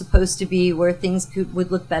angles are supposed to be, where things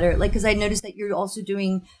would look better. Like, because I noticed that you're also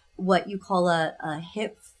doing what you call a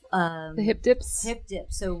hip, the hip dips. Hip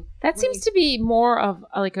dip. So that seems to be more of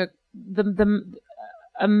like a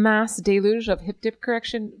mass deluge of hip dip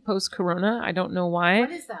correction post corona. I don't know why.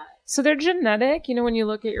 What is that? So they're genetic. You know, when you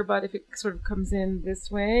look at your butt, if it sort of comes in this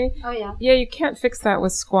way. Oh, yeah. Yeah, you can't fix that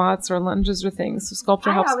with squats or lunges or things. So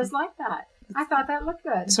sculpture helps. I always liked that. I thought that looked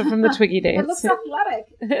good. So from the Twiggy days. It looks athletic.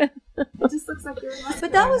 It just looks like you're muscular.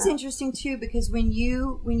 But that was interesting too, because when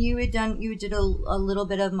you did a little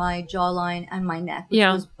bit of my jawline and my neck, which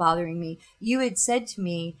was bothering me. You had said to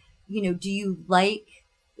me, you know, do you like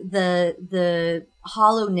the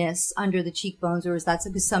hollowness under the cheekbones, or is that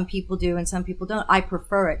because some people do and some people don't? I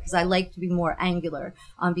prefer it because I like to be more angular,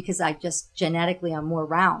 because I just genetically I'm more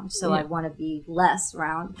round, so I want to be less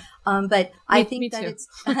round. But I think that it's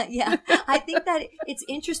I think that it's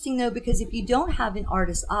interesting though, because if you don't have an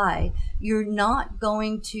artist's eye, you're not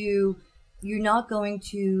going to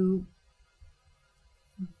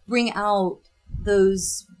bring out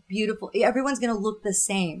those beautiful. Everyone's going to look the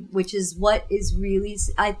same, which is what is really.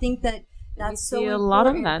 I think that's so important. A lot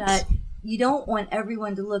of that you don't want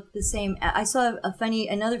everyone to look the same. I saw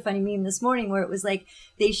another funny meme this morning where it was like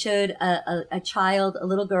they showed a child, a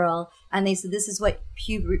little girl, and they said this is what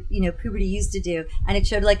puberty used to do, and it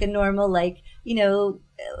showed like a normal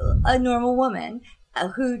a normal woman.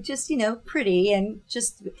 Who just, pretty and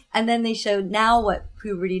then they showed now what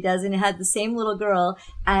puberty does, and it had the same little girl,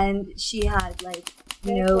 and she had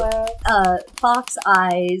fox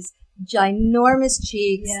eyes, ginormous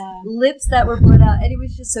cheeks, lips that were blown out, and it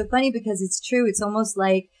was just so funny because it's true. It's almost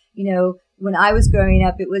like, when I was growing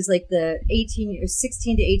up, it was like the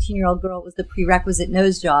 16 to 18-year-old girl was the prerequisite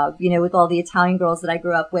nose job, with all the Italian girls that I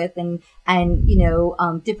grew up with and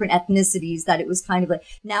different ethnicities, that it was kind of like,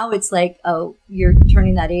 now it's like, oh, you're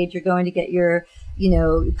turning that age, you're going to get your,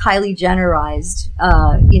 Kylie Jennerized,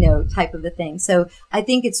 type of a thing. So I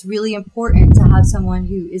think it's really important to have someone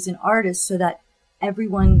who is an artist so that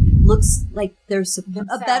everyone looks like there's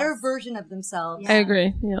a better version of themselves. I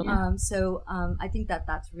agree. Yeah. I think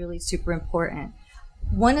that's really super important.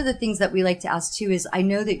 One of the things that we like to ask too is, I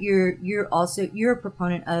know that you're a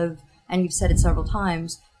proponent of, and you've said it several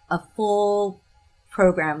times, a full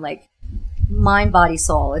program, like mind, body,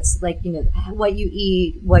 soul. It's like, what you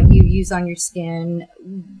eat, what you use on your skin,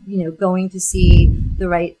 going to see the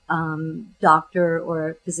right doctor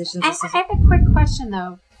or physician's assistant. I have a quick question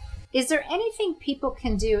though. Is there anything people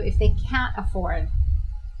can do if they can't afford?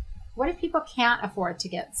 What if people can't afford to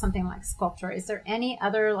get something like Sculptra? Is there any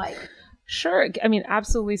other Sure. I mean,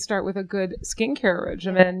 absolutely start with a good skincare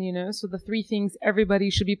regimen, so the 3 things everybody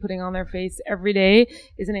should be putting on their face every day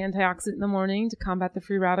is an antioxidant in the morning to combat the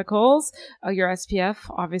free radicals, your SPF,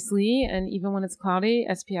 obviously, and even when it's cloudy,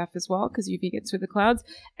 SPF as well, because UV gets through the clouds.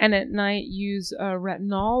 And at night, use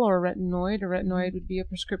retinol or retinoid. A retinoid would be a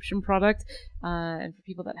prescription product. And for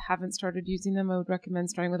people that haven't started using them, I would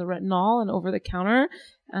recommend starting with a retinol and over the counter.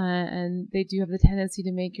 And they do have the tendency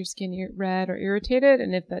to make your skin red or irritated.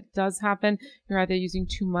 And if that does happen, you're either using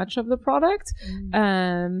too much of the product.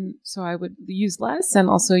 So I would use less and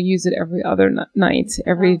also use it every other night,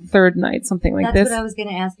 every third night, something like this. That's what I was going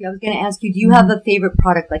to ask you. I was going to ask you, do you have a favorite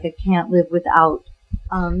product, like a can't live without?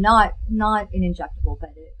 Not an injectable,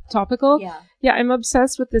 but topical? Yeah, I'm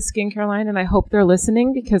obsessed with the skincare line, and I hope they're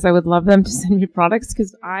listening because I would love them to send me products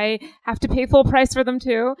because I have to pay full price for them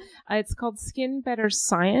too. It's called Skin Better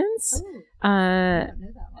Science. I don't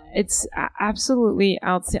know that one. It's absolutely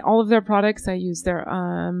outstanding. All of their products, I use their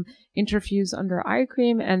Interfuse Under Eye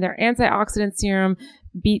Cream, and their antioxidant serum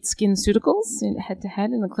beat SkinCeuticals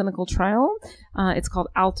head-to-head in a clinical trial. It's called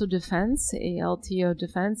Alto Defense, ALTO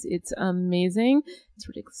Defense. It's amazing. It's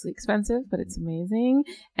ridiculously expensive, but it's amazing.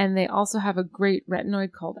 And they also have a great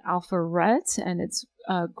retinoid called Alpha Ret, and it's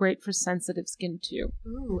great for sensitive skin too.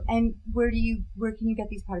 Ooh, and where can you get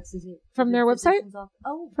these products? Is it from their website?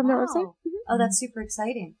 From their website. Mm-hmm. Oh, that's super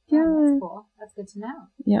exciting. Yeah, that's cool. That's good to know.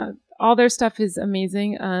 Yeah, all their stuff is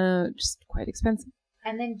amazing. Just quite expensive.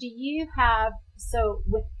 And then do you have,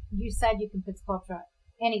 you said you can put Sculptra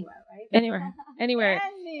anywhere, right? Anywhere.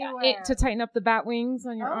 To tighten up the bat wings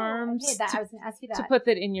on your arms. Okay, I was going to ask you that. To put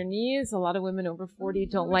that in your knees. A lot of women over 40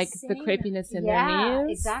 don't like the crepiness in their knees. Yeah,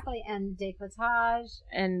 exactly. And décolletage.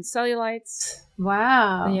 And cellulites.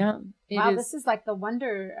 Wow. Yeah. This is like the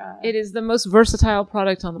wonder. It is the most versatile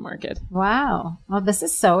product on the market. Wow. Well, this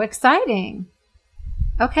is so exciting.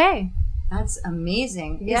 Okay. That's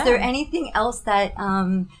amazing. Yeah. Is there anything else that,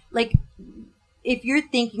 if you're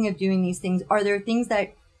thinking of doing these things, are there things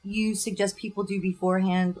that you suggest people do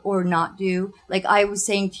beforehand or not do? Like I was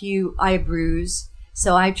saying to you, I bruise.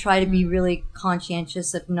 So I try to be really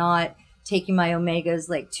conscientious of not taking my omegas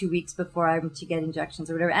like 2 weeks before I'm to get injections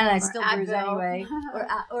or whatever. And I still bruise anyway.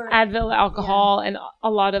 Or Advil, alcohol, and a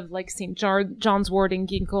lot of like St. John's wort and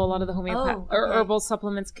ginkgo, a lot of the homeopathic or herbal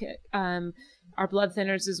supplements, our blood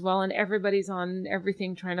thinners as well. And everybody's on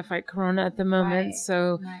everything trying to fight corona at the moment.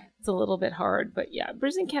 So it's a little bit hard. But yeah,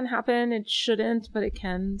 bruising can happen. It shouldn't, but it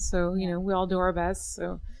can. So, you know, we all do our best.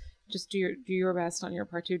 So just do your best on your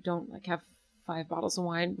part too. Don't like have 5 bottles of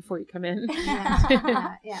wine before you come in.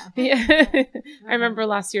 Yeah. I remember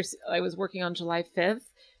last year I was working on July 5th.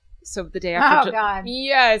 So the day after. Oh, God.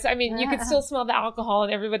 Yes. I mean, you could still smell the alcohol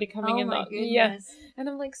and everybody coming in. my goodness. Yes. And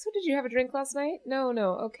I'm like, so did you have a drink last night? No.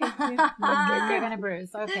 Okay. You're going to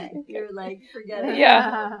bruise. Okay. You're like, forget it.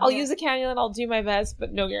 Yeah. I'll use a cannula and I'll do my best,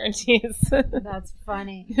 but no guarantees. That's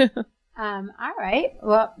funny. All right.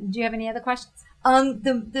 Well, do you have any other questions?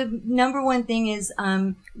 The number one thing is,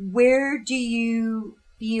 where do you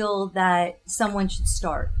feel that someone should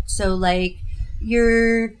start? So like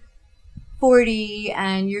you're 40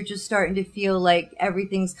 and you're just starting to feel like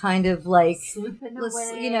everything's kind of like slipping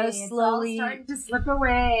away. You know, slowly it's all starting to slip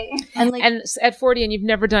away. And like, and at 40 and you've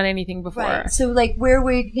never done anything before. right. So like where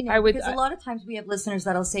would, you know, because a lot of times we have listeners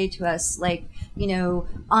that'll say to us like, you know,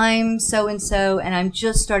 I'm so-and-so and I'm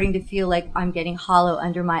just starting to feel like I'm getting hollow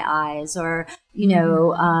under my eyes, or, you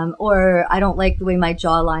know, or I don't like the way my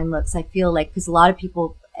jawline looks. I feel like, because a lot of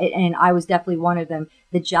people, and I was definitely one of them,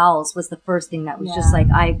 the jowls was the first thing that was just like,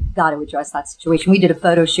 I got to address that situation. We did a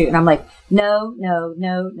photo shoot and I'm like, no.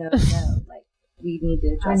 Like, we need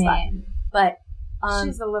to address that. But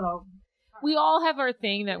she's a little... We all have our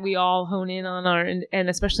thing that we all hone in on, and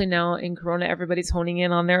especially now in Corona, everybody's honing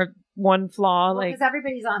in on their one flaw. Because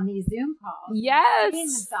everybody's on these Zoom calls. Yes. Seeing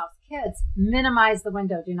themselves. Kids, minimize the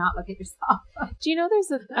window. Do not look at yourself. Do you know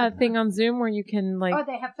there's a thing on Zoom where you can like... Oh,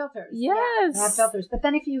 they have filters. Yes. Yeah, they have filters. But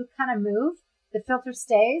then if you kind of move, the filter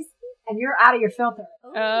stays and you're out of your filter.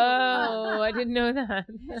 Oh, I didn't know that.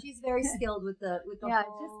 She's very skilled with the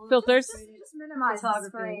whole filters. Just minimize the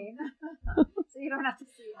screen. So you don't have to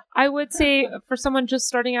see it. I would say for someone just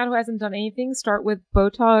starting out who hasn't done anything, start with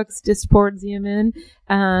Botox, Dysport, Xeomin.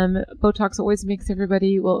 Botox always makes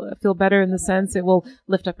everybody will feel better in the sense it will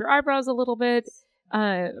lift up your eyebrows a little bit,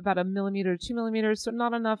 about 1 millimeter to 2 millimeters. So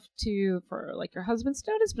not enough for like your husband's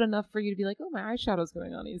notice, but enough for you to be like, oh, my eyeshadow's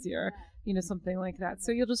going on easier, you know, something like that.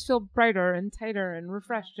 So you'll just feel brighter and tighter and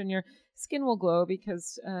refreshed, and your skin will glow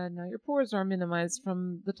because now your pores are minimized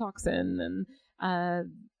from the toxin. And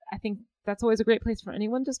I think that's always a great place for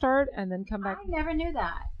anyone to start, and then come back. I never knew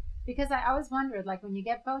that, because I always wondered, like, when you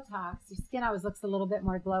get Botox, your skin always looks a little bit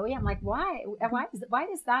more glowy. I'm like, why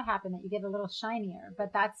does that happen, that you get a little shinier?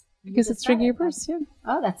 But that's because it's drinking your pores. Yeah.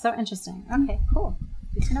 Oh, that's so interesting. Okay, cool.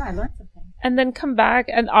 Good to know. I learned something. And then come back,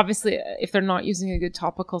 and obviously, if they're not using a good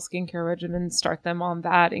topical skincare regimen, start them on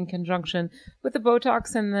that in conjunction with the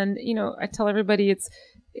Botox. And then, you know, I tell everybody it's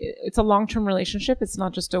a long-term relationship. It's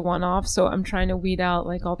not just a one-off. So I'm trying to weed out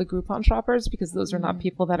like all the Groupon shoppers, because those are not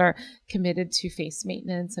people that are committed to face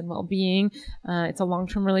maintenance and well-being. It's a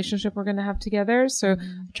long-term relationship we're going to have together. So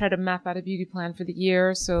try to map out a beauty plan for the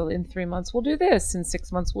year. So in 3 months, we'll do this. In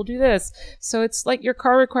 6 months, we'll do this. So it's like your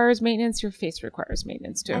car requires maintenance, your face requires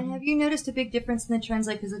maintenance too. And have you noticed a big difference in the trends?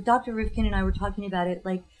 Like, because Dr. Rivkin and I were talking about it,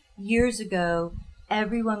 like years ago,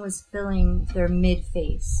 everyone was filling their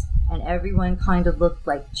mid-face, and everyone kind of looked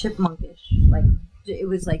like chipmunkish. Like, it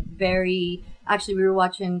was like very... Actually, we were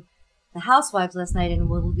watching The Housewives last night, and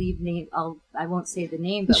we'll leave name... I won't say the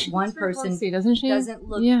name, but one person doesn't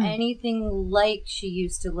look anything like she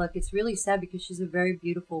used to look. It's really sad, because she's a very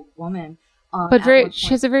beautiful woman. But she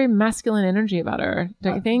has a very masculine energy about her,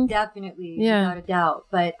 don't you think? Definitely, without a doubt.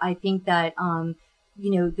 But I think that,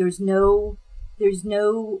 you know, there's no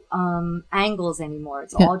angles anymore.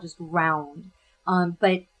 It's all just round.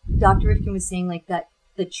 But Dr. Rivkin was saying like that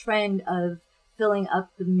the trend of filling up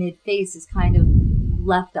the mid face has kind of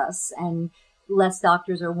left us, and less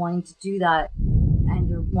doctors are wanting to do that, and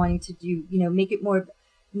they're wanting to do, you know, make it more,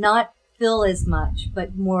 not fill as much,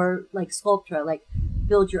 but more like Sculptra, like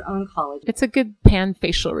build your own collagen. It's a good pan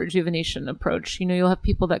facial rejuvenation approach. You know, you'll have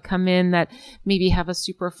people that come in that maybe have a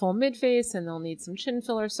super full mid face and they'll need some chin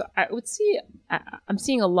filler. So I'm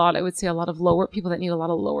seeing a lot of lower people that need a lot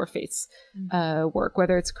of lower face work,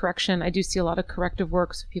 whether it's correction. I do see a lot of corrective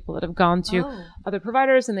work. So people that have gone to other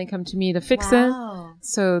providers and they come to me to fix it.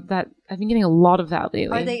 So that I've been getting a lot of that lately.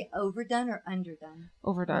 Are they overdone or underdone?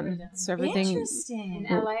 Overdone. So everything. Interesting.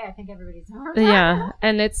 In LA, I think everybody's overdone. Yeah,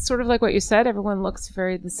 and it's sort of like what you said. Everyone looks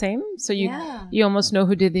very the same, so you almost know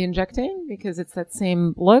who did the injecting because it's that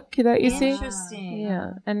same look that you see. Interesting.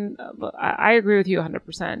 Yeah, and I agree with you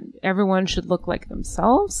 100%. Everyone should look like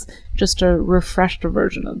themselves, just a refreshed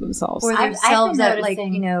version of themselves. Or I've themselves been at like,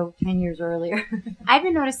 noticing- 10 years earlier. I've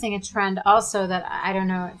been noticing a trend also that I don't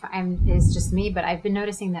know if it's just me, but I've been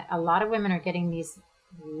noticing that a lot of women are getting these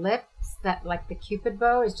lips that like the Cupid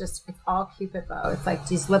bow is just, it's all Cupid bow. It's like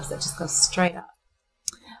these lips that just go straight up.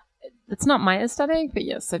 It's not my aesthetic, but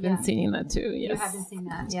yes, I've been Yeah. seeing that too. Yes. You haven't seen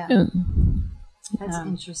that. Yeah. That's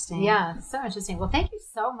interesting. Yeah. So interesting. Well, thank you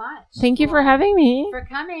so much. Thank you for having me. For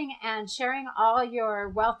coming and sharing all your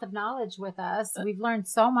wealth of knowledge with us. We've learned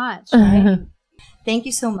so much, right? Thank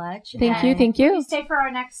you so much. Thank you. Will you stay for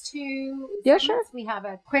our next two Yeah, segments? sure. We have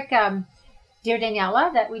a quick Dear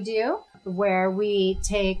Daniela that we do where we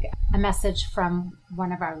take a message from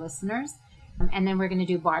one of our listeners. And then we're going to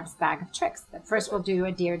do Barb's Bag of Tricks. But first, we'll do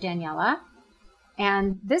a Dear Daniela.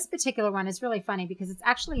 And this particular one is really funny because it's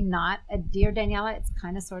actually not a Dear Daniela. It's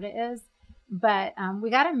kind of sort of is. But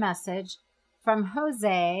we got a message from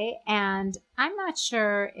Jose. And I'm not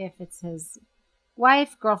sure if it's his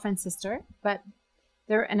wife, girlfriend, sister. But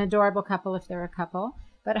they're an adorable couple if they're a couple.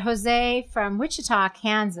 But Jose from Wichita,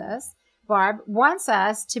 Kansas, Barb, wants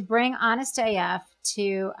us to bring Honest AF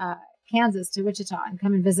to Kansas, to Wichita, and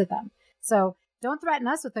come and visit them. So don't threaten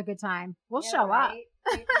us with a good time. We'll show up.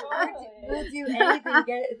 We'll do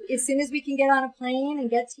anything. As soon as we can get on a plane and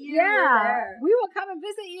get to you, we're there. We will come and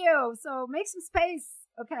visit you. So make some space.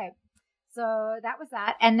 Okay. So that was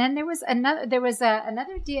that. And then there was another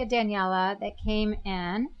Dear Daniela that came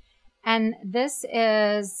in. And this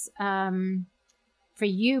is for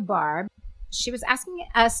you, Barb. She was asking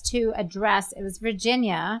us to address, it was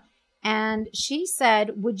Virginia, and she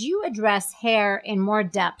said, would you address hair in more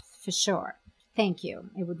depth for sure? Thank you.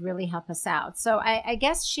 It would really help us out. So I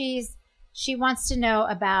guess she wants to know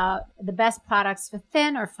about the best products for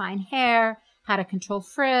thin or fine hair, how to control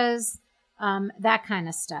frizz, that kind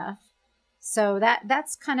of stuff. So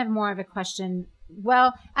that's kind of more of a question.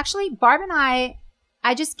 Well, actually, Barb and I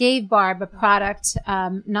just gave Barb a product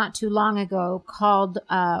not too long ago called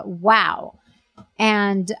Wow.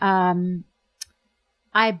 And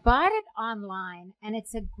I bought it online, and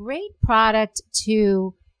it's a great product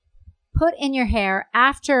to put in your hair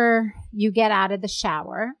after you get out of the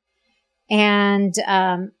shower. And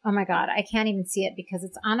oh my God, I can't even see it because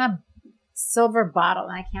it's on a silver bottle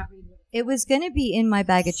and I can't read it. It was going to be in my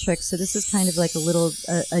bag of tricks, so this is kind of like a little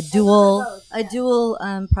a dual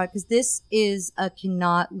product, because this is a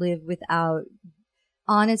cannot live without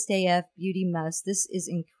Honest AF Beauty Must. This is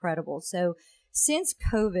incredible. So since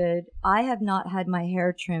COVID, I have not had my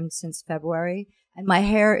hair trimmed since February, and my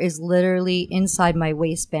hair is literally inside my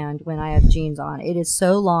waistband when I have jeans on. It is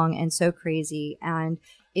so long and so crazy, and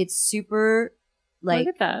it's super like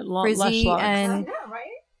look at that frizzy lush and. Yeah, right?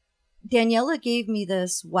 Daniela gave me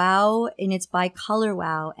this Wow, and it's by Color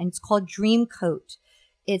Wow, and it's called Dream Coat.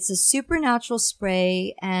 It's a supernatural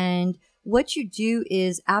spray, and what you do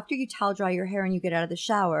is after you towel dry your hair and you get out of the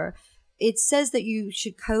shower, it says that you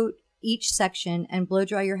should coat each section and blow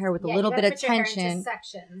dry your hair with a little bit of tension.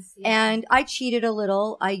 Sections. Yeah. And I cheated a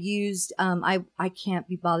little. I used I can't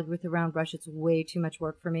be bothered with a round brush. It's way too much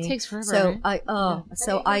work for me. It takes forever. So right?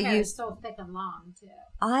 I Your hair used is so thick and long too.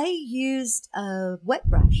 I used a wet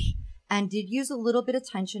brush and did use a little bit of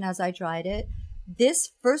tension as I dried it.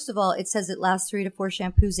 This, first of all, it says it lasts 3 to 4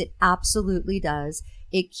 shampoos. It absolutely does.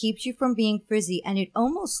 It keeps you from being frizzy, and it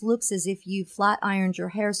almost looks as if you flat ironed your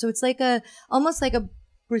hair. So it's like almost like a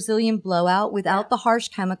Brazilian blowout without the harsh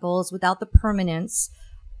chemicals, without the permanence.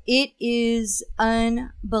 It is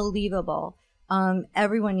unbelievable.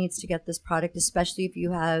 Everyone needs to get this product, especially if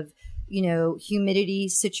you have, humidity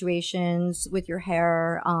situations with your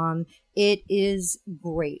hair. It is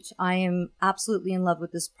great. I am absolutely in love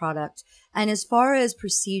with this product. And as far as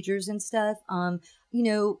procedures and stuff,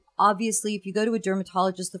 obviously if you go to a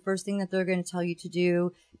dermatologist, the first thing that they're going to tell you to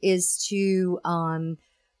do is to,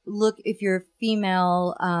 look, if you're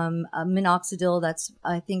female, minoxidil, that's,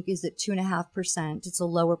 I think, is at 2.5%. It's a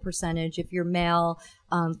lower percentage. If you're male,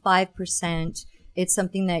 5%. It's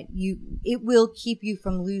something that it will keep you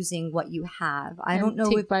from losing what you have. I don't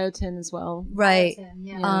know if biotin as well. Right. Biotin,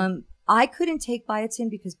 yeah. I couldn't take biotin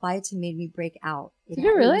because biotin made me break out. Did it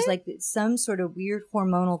really? It was like some sort of weird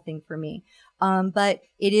hormonal thing for me. But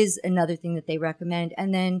it is another thing that they recommend.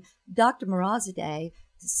 And then Dr. Morazadeh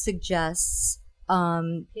suggests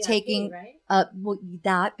PRP, taking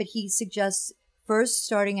right? but he suggests first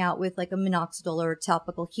starting out with like a minoxidil or a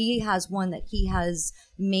topical. He has one that he has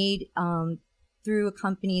made through a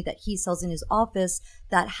company that he sells in his office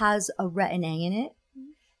that has a Retin-A in it.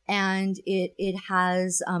 And it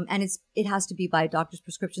has it has to be by a doctor's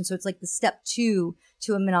prescription. So it's like the step 2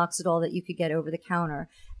 to a minoxidil that you could get over the counter.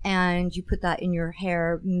 And you put that in your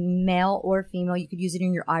hair, male or female. You could use it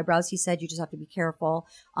in your eyebrows. He said you just have to be careful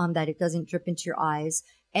that it doesn't drip into your eyes.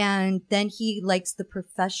 And then he likes the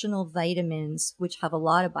professional vitamins, which have a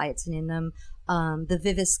lot of biotin in them, the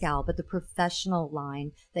Viviscal, but the professional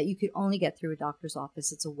line that you could only get through a doctor's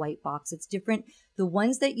office. It's a white box. It's different. The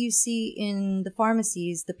ones that you see in the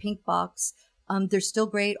pharmacies, the pink box, they're still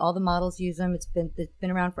great. All the models use them. It's been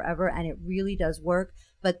around forever, and it really does work.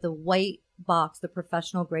 But the white box, the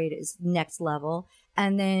professional grade, is next level.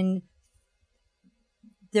 And then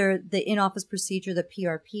the in-office procedure, the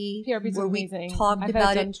PRP, PRP's where amazing. we talked I've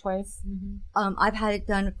about had it done it twice. I've had it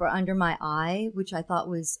done for under my eye, which I thought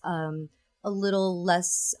was a little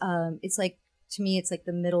less. It's like, to me, it's like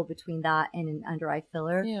the middle between that and an under eye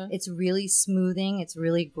filler. Yeah. It's really smoothing. It's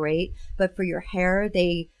really great. But for your hair,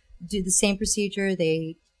 they do the same procedure.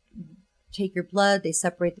 They take your blood, they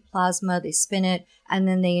separate the plasma, they spin it, and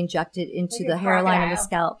then they inject it into the hairline of the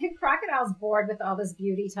scalp. Crocodile's bored with all this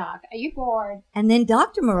beauty talk. Are you bored? And then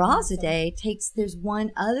Dr. Morazadeh there's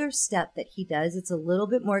one other step that he does. It's a little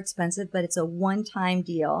bit more expensive, but it's a one-time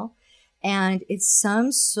deal. And it's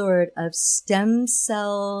some sort of stem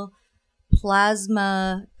cell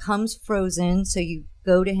plasma, comes frozen. So you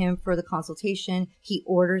go to him for the consultation, he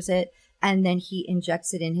orders it, and then he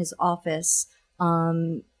injects it in his office.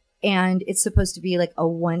 And it's supposed to be like a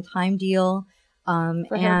one-time deal.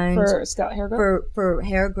 For hair growth? For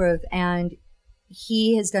hair growth. And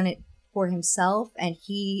he has done it for himself, and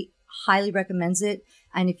he highly recommends it.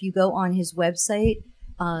 And if you go on his website,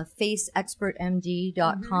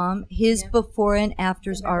 faceexpertmd.com, his before and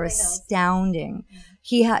afters are astounding.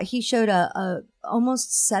 He showed a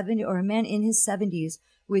almost 70, or a man in his 70s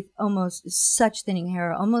with almost such thinning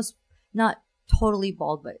hair, almost not totally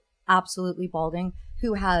bald, but absolutely balding,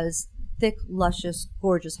 who has thick, luscious,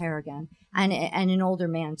 gorgeous hair again, and an older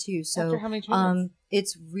man too. So after how many treatments?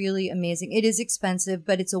 It's really amazing. It is expensive,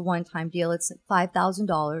 but it's a one-time deal. It's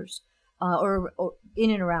 $5,000, or in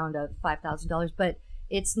and around of $5,000, but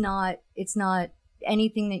it's not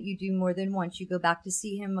anything that you do more than once. You go back to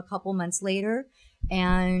see him a couple months later,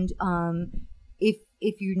 and if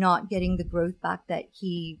you're not getting the growth back that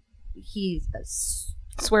he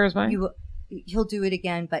swears by, he'll do it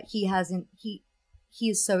again. But he hasn't. He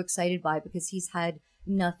is so excited by it because he's had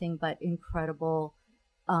nothing but incredible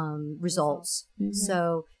results. Mm-hmm.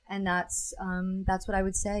 So, and that's what I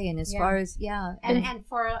would say. And as far as and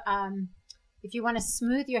for if you want to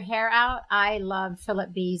smooth your hair out, I love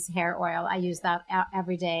Philip B's hair oil. I use that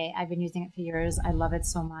every day. I've been using it for years. I love it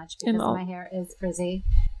so much because my hair is frizzy.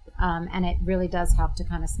 And it really does help to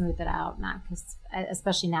kind of smooth it out,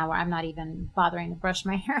 especially now where I'm not even bothering to brush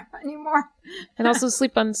my hair anymore. And also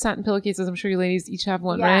sleep on satin pillowcases. I'm sure you ladies each have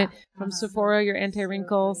one, right? From Sephora, your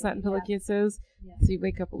anti-wrinkle satin pillowcases. Yeah. So you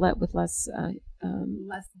wake up with less hair,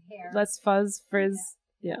 less fuzz, frizz.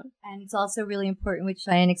 Yeah. And it's also really important, which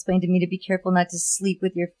Cheyenne explained to me, to be careful not to sleep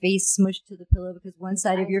with your face smushed to the pillow, because one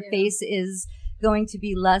side of your face is going to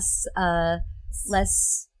be less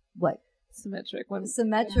symmetrical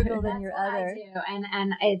than your other.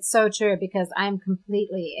 And it's so true, because I'm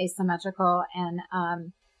completely asymmetrical, and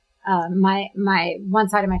my one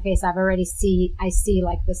side of my face I see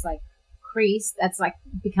like this like crease that's like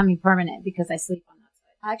becoming permanent because I sleep on that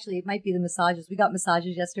side. Actually, it might be the massages. We got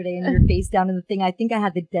massages yesterday, and your face down in the thing. I think I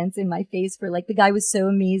had the dents in my face for the guy was so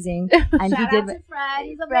amazing, and Shout out to Fred.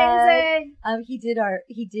 He's amazing.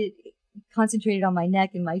 He did concentrated on my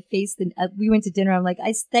neck and my face. Then we went to dinner. I'm like,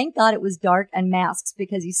 I thank God it was dark and masks,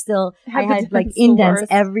 because I had like indents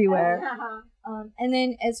everywhere. And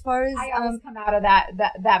then as far as I always come out of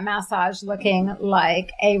that massage looking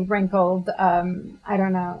like a wrinkled I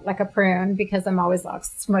don't know, like a prune, because I'm always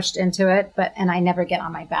smushed into it, and I never get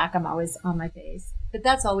on my back. I'm always on my face. But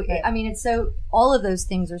that's all it's so, all of those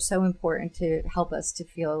things are so important to help us to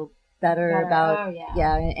feel better about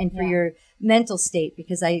and for your mental state,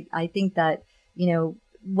 because I think that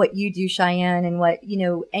what you do, Cheyenne, and what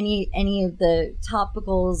any of the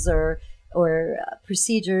topicals or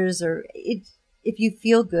procedures, or if you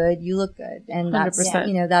feel good, you look good, and that's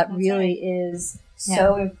 100%. That really is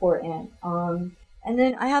so important. And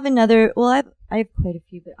then I have another. Well, I have quite a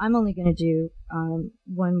few, but I'm only going to do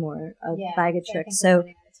one more bag of tricks. So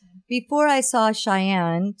before I saw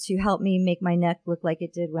Cheyenne to help me make my neck look like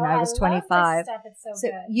it did when I was 25, love this stuff. It's so so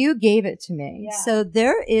good. you gave it to me. Yeah. So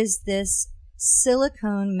there is this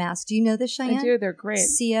silicone masks. Do you know this, Cheyenne? I do. They're great.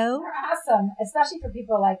 CO. They're awesome, especially for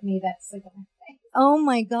people like me that sleep on my face. Oh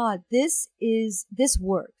my God, this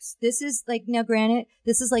works. This is like, now granted,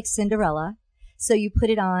 this is like Cinderella. So you put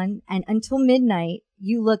it on and until midnight,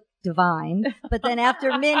 you look divine. But then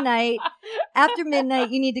after midnight,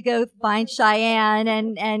 you need to go find Cheyenne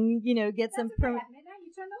and get some. At midnight,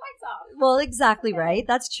 you turn the lights off. Well, exactly right.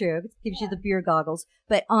 That's true. It gives you the beer goggles.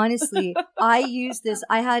 But honestly, I use this.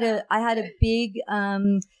 I had a big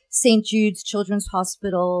St. Jude's Children's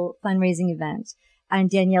Hospital fundraising event, and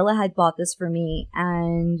Daniela had bought this for me,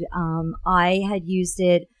 and I had used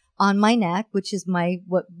it on my neck, which is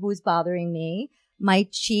what was bothering me, my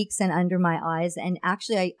cheeks and under my eyes. And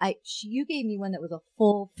actually, you gave me one that was a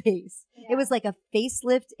full face. Yeah. It was like a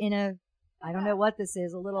facelift in I don't know what this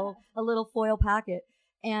is, a little foil packet.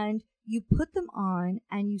 And you put them on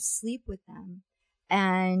and you sleep with them,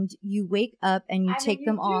 and you wake up and you take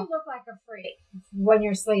them off. You look like a freak when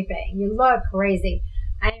you're sleeping. You look crazy.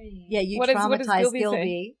 I mean, yeah, you traumatized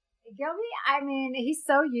Gilby. Gilby, he's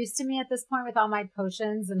so used to me at this point with all my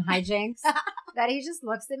potions and hijinks that he just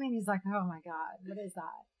looks at me and he's like, oh my God, what is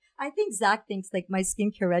that? I think Zach thinks like my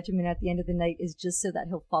skincare regimen at the end of the night is just so that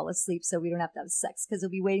he'll fall asleep so we don't have to have sex because he'll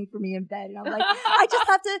be waiting for me in bed. And I'm like, I just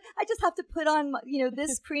have to put on,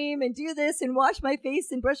 this cream and do this and wash my face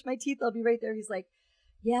and brush my teeth. I'll be right there. He's like,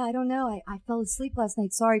 yeah, I don't know. I fell asleep last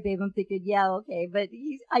night. Sorry, babe. I'm thinking, yeah, okay. But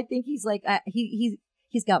I think he's like, he's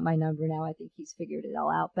got my number now. I think he's figured it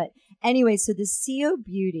all out. But anyway, so the CO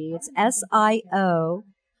Beauty, it's SIO.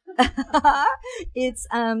 It's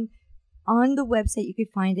on the website. You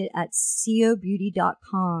could find it at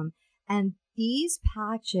cobeauty.com. And these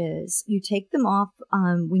patches, you take them off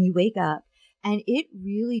when you wake up, and it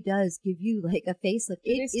really does give you like a facelift.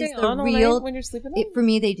 Do they stay on all night when you're sleeping? For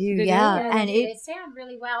me, they do. Yeah, and they stay on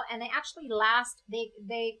really well, and they actually last. They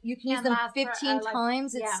you can use them 15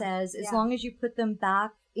 times. It says as long as you put them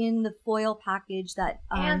back in the foil package. That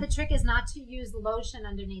and the trick is not to use lotion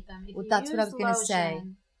underneath them. That's what I was going to say.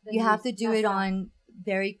 You have to do it on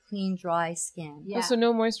very clean, dry skin. Yeah. Oh, so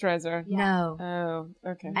no moisturizer. Yeah. No. Oh,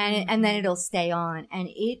 okay. And then it'll stay on, and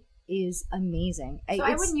it is amazing. So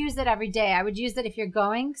I wouldn't use it every day. I would use it if you're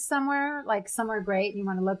going somewhere, like somewhere great, and you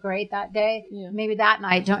want to look great that day. Yeah. Maybe that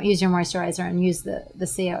night, don't use your moisturizer and use the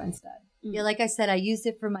CO instead. Yeah, like I said, I used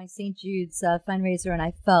it for my St. Jude's fundraiser, and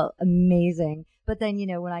I felt amazing. But then,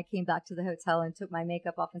 when I came back to the hotel and took my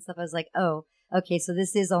makeup off and stuff, I was like, oh, okay, so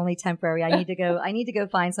this is only temporary. I need to go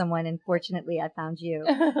find someone, and fortunately I found you.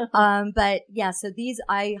 But yeah, so these,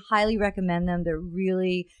 I highly recommend them. They're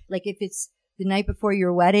really, like, if it's the night before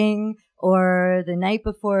your wedding or the night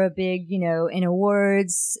before a big, an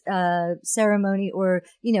awards ceremony or,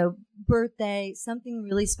 birthday, something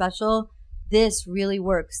really special, this really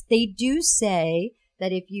works. They do say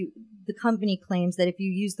that the company claims that if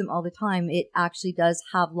you use them all the time, it actually does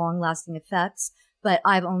have long-lasting effects, but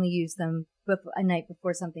I've only used them a night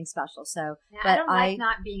before something special. So, yeah, but I don't like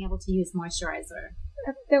not being able to use moisturizer.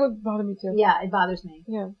 That would bother me too. Yeah, it bothers me.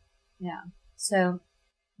 Yeah. So,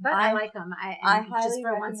 but I like them. I highly just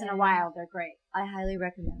for once in a while, they're great. I highly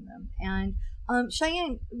recommend them. And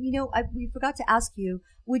Cheyenne, we forgot to ask you,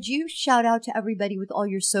 would you shout out to everybody with all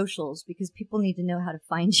your socials, because people need to know how to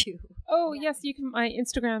find you? Oh, yes, you can. My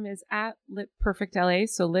Instagram is at LipPerfectLA,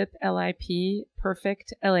 so Lip, L-I-P,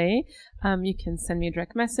 Perfect LA. You can send me a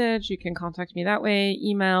direct message. You can contact me that way,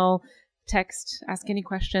 email, text, ask any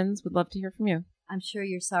questions. Would love to hear from you. I'm sure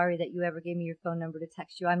you're sorry that you ever gave me your phone number to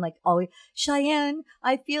text you. I'm like, always, Cheyenne,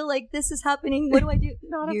 I feel like this is happening. What do I do?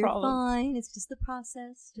 Not You're a problem. Fine. It's just the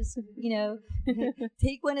process. Just,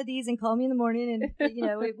 take one of these and call me in the morning, and,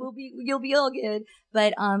 you'll be all good.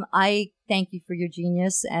 But I thank you for your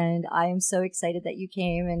genius, and I am so excited that you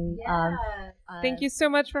came. And thank you so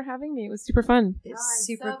much for having me. It was super fun. It's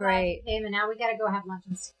super great. Glad you came, and now we got to go have lunch.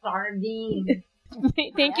 I'm starving.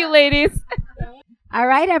 Thank you, ladies. All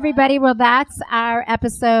right, everybody. Well, that's our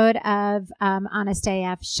episode of Honest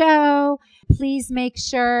AF Show. Please make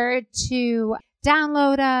sure to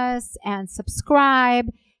download us and subscribe.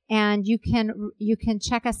 And you can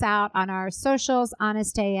check us out on our socials,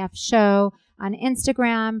 Honest AF Show on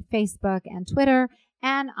Instagram, Facebook, and Twitter,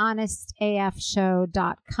 and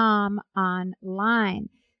honestafshow.com online.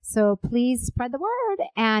 So please spread the word.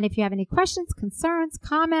 And if you have any questions, concerns,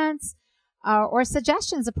 comments, or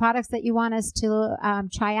suggestions of products that you want us to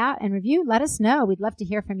try out and review, let us know. We'd love to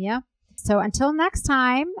hear from you. So until next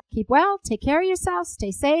time, keep well, take care of yourself, stay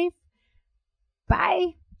safe.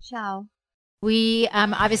 Bye. Ciao. We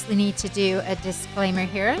obviously need to do a disclaimer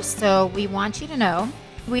here. So we want you to know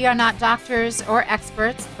we are not doctors or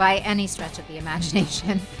experts by any stretch of the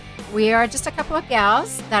imagination. We are just a couple of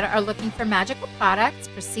gals that are looking for magical products,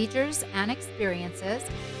 procedures, and experiences.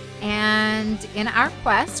 And in our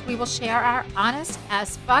quest, we will share our honest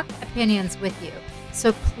as fuck opinions with you.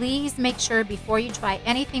 So please make sure before you try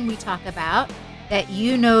anything we talk about that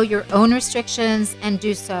you know your own restrictions and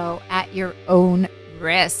do so at your own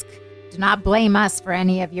risk. Do not blame us for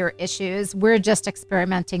any of your issues. We're just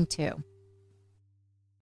experimenting too.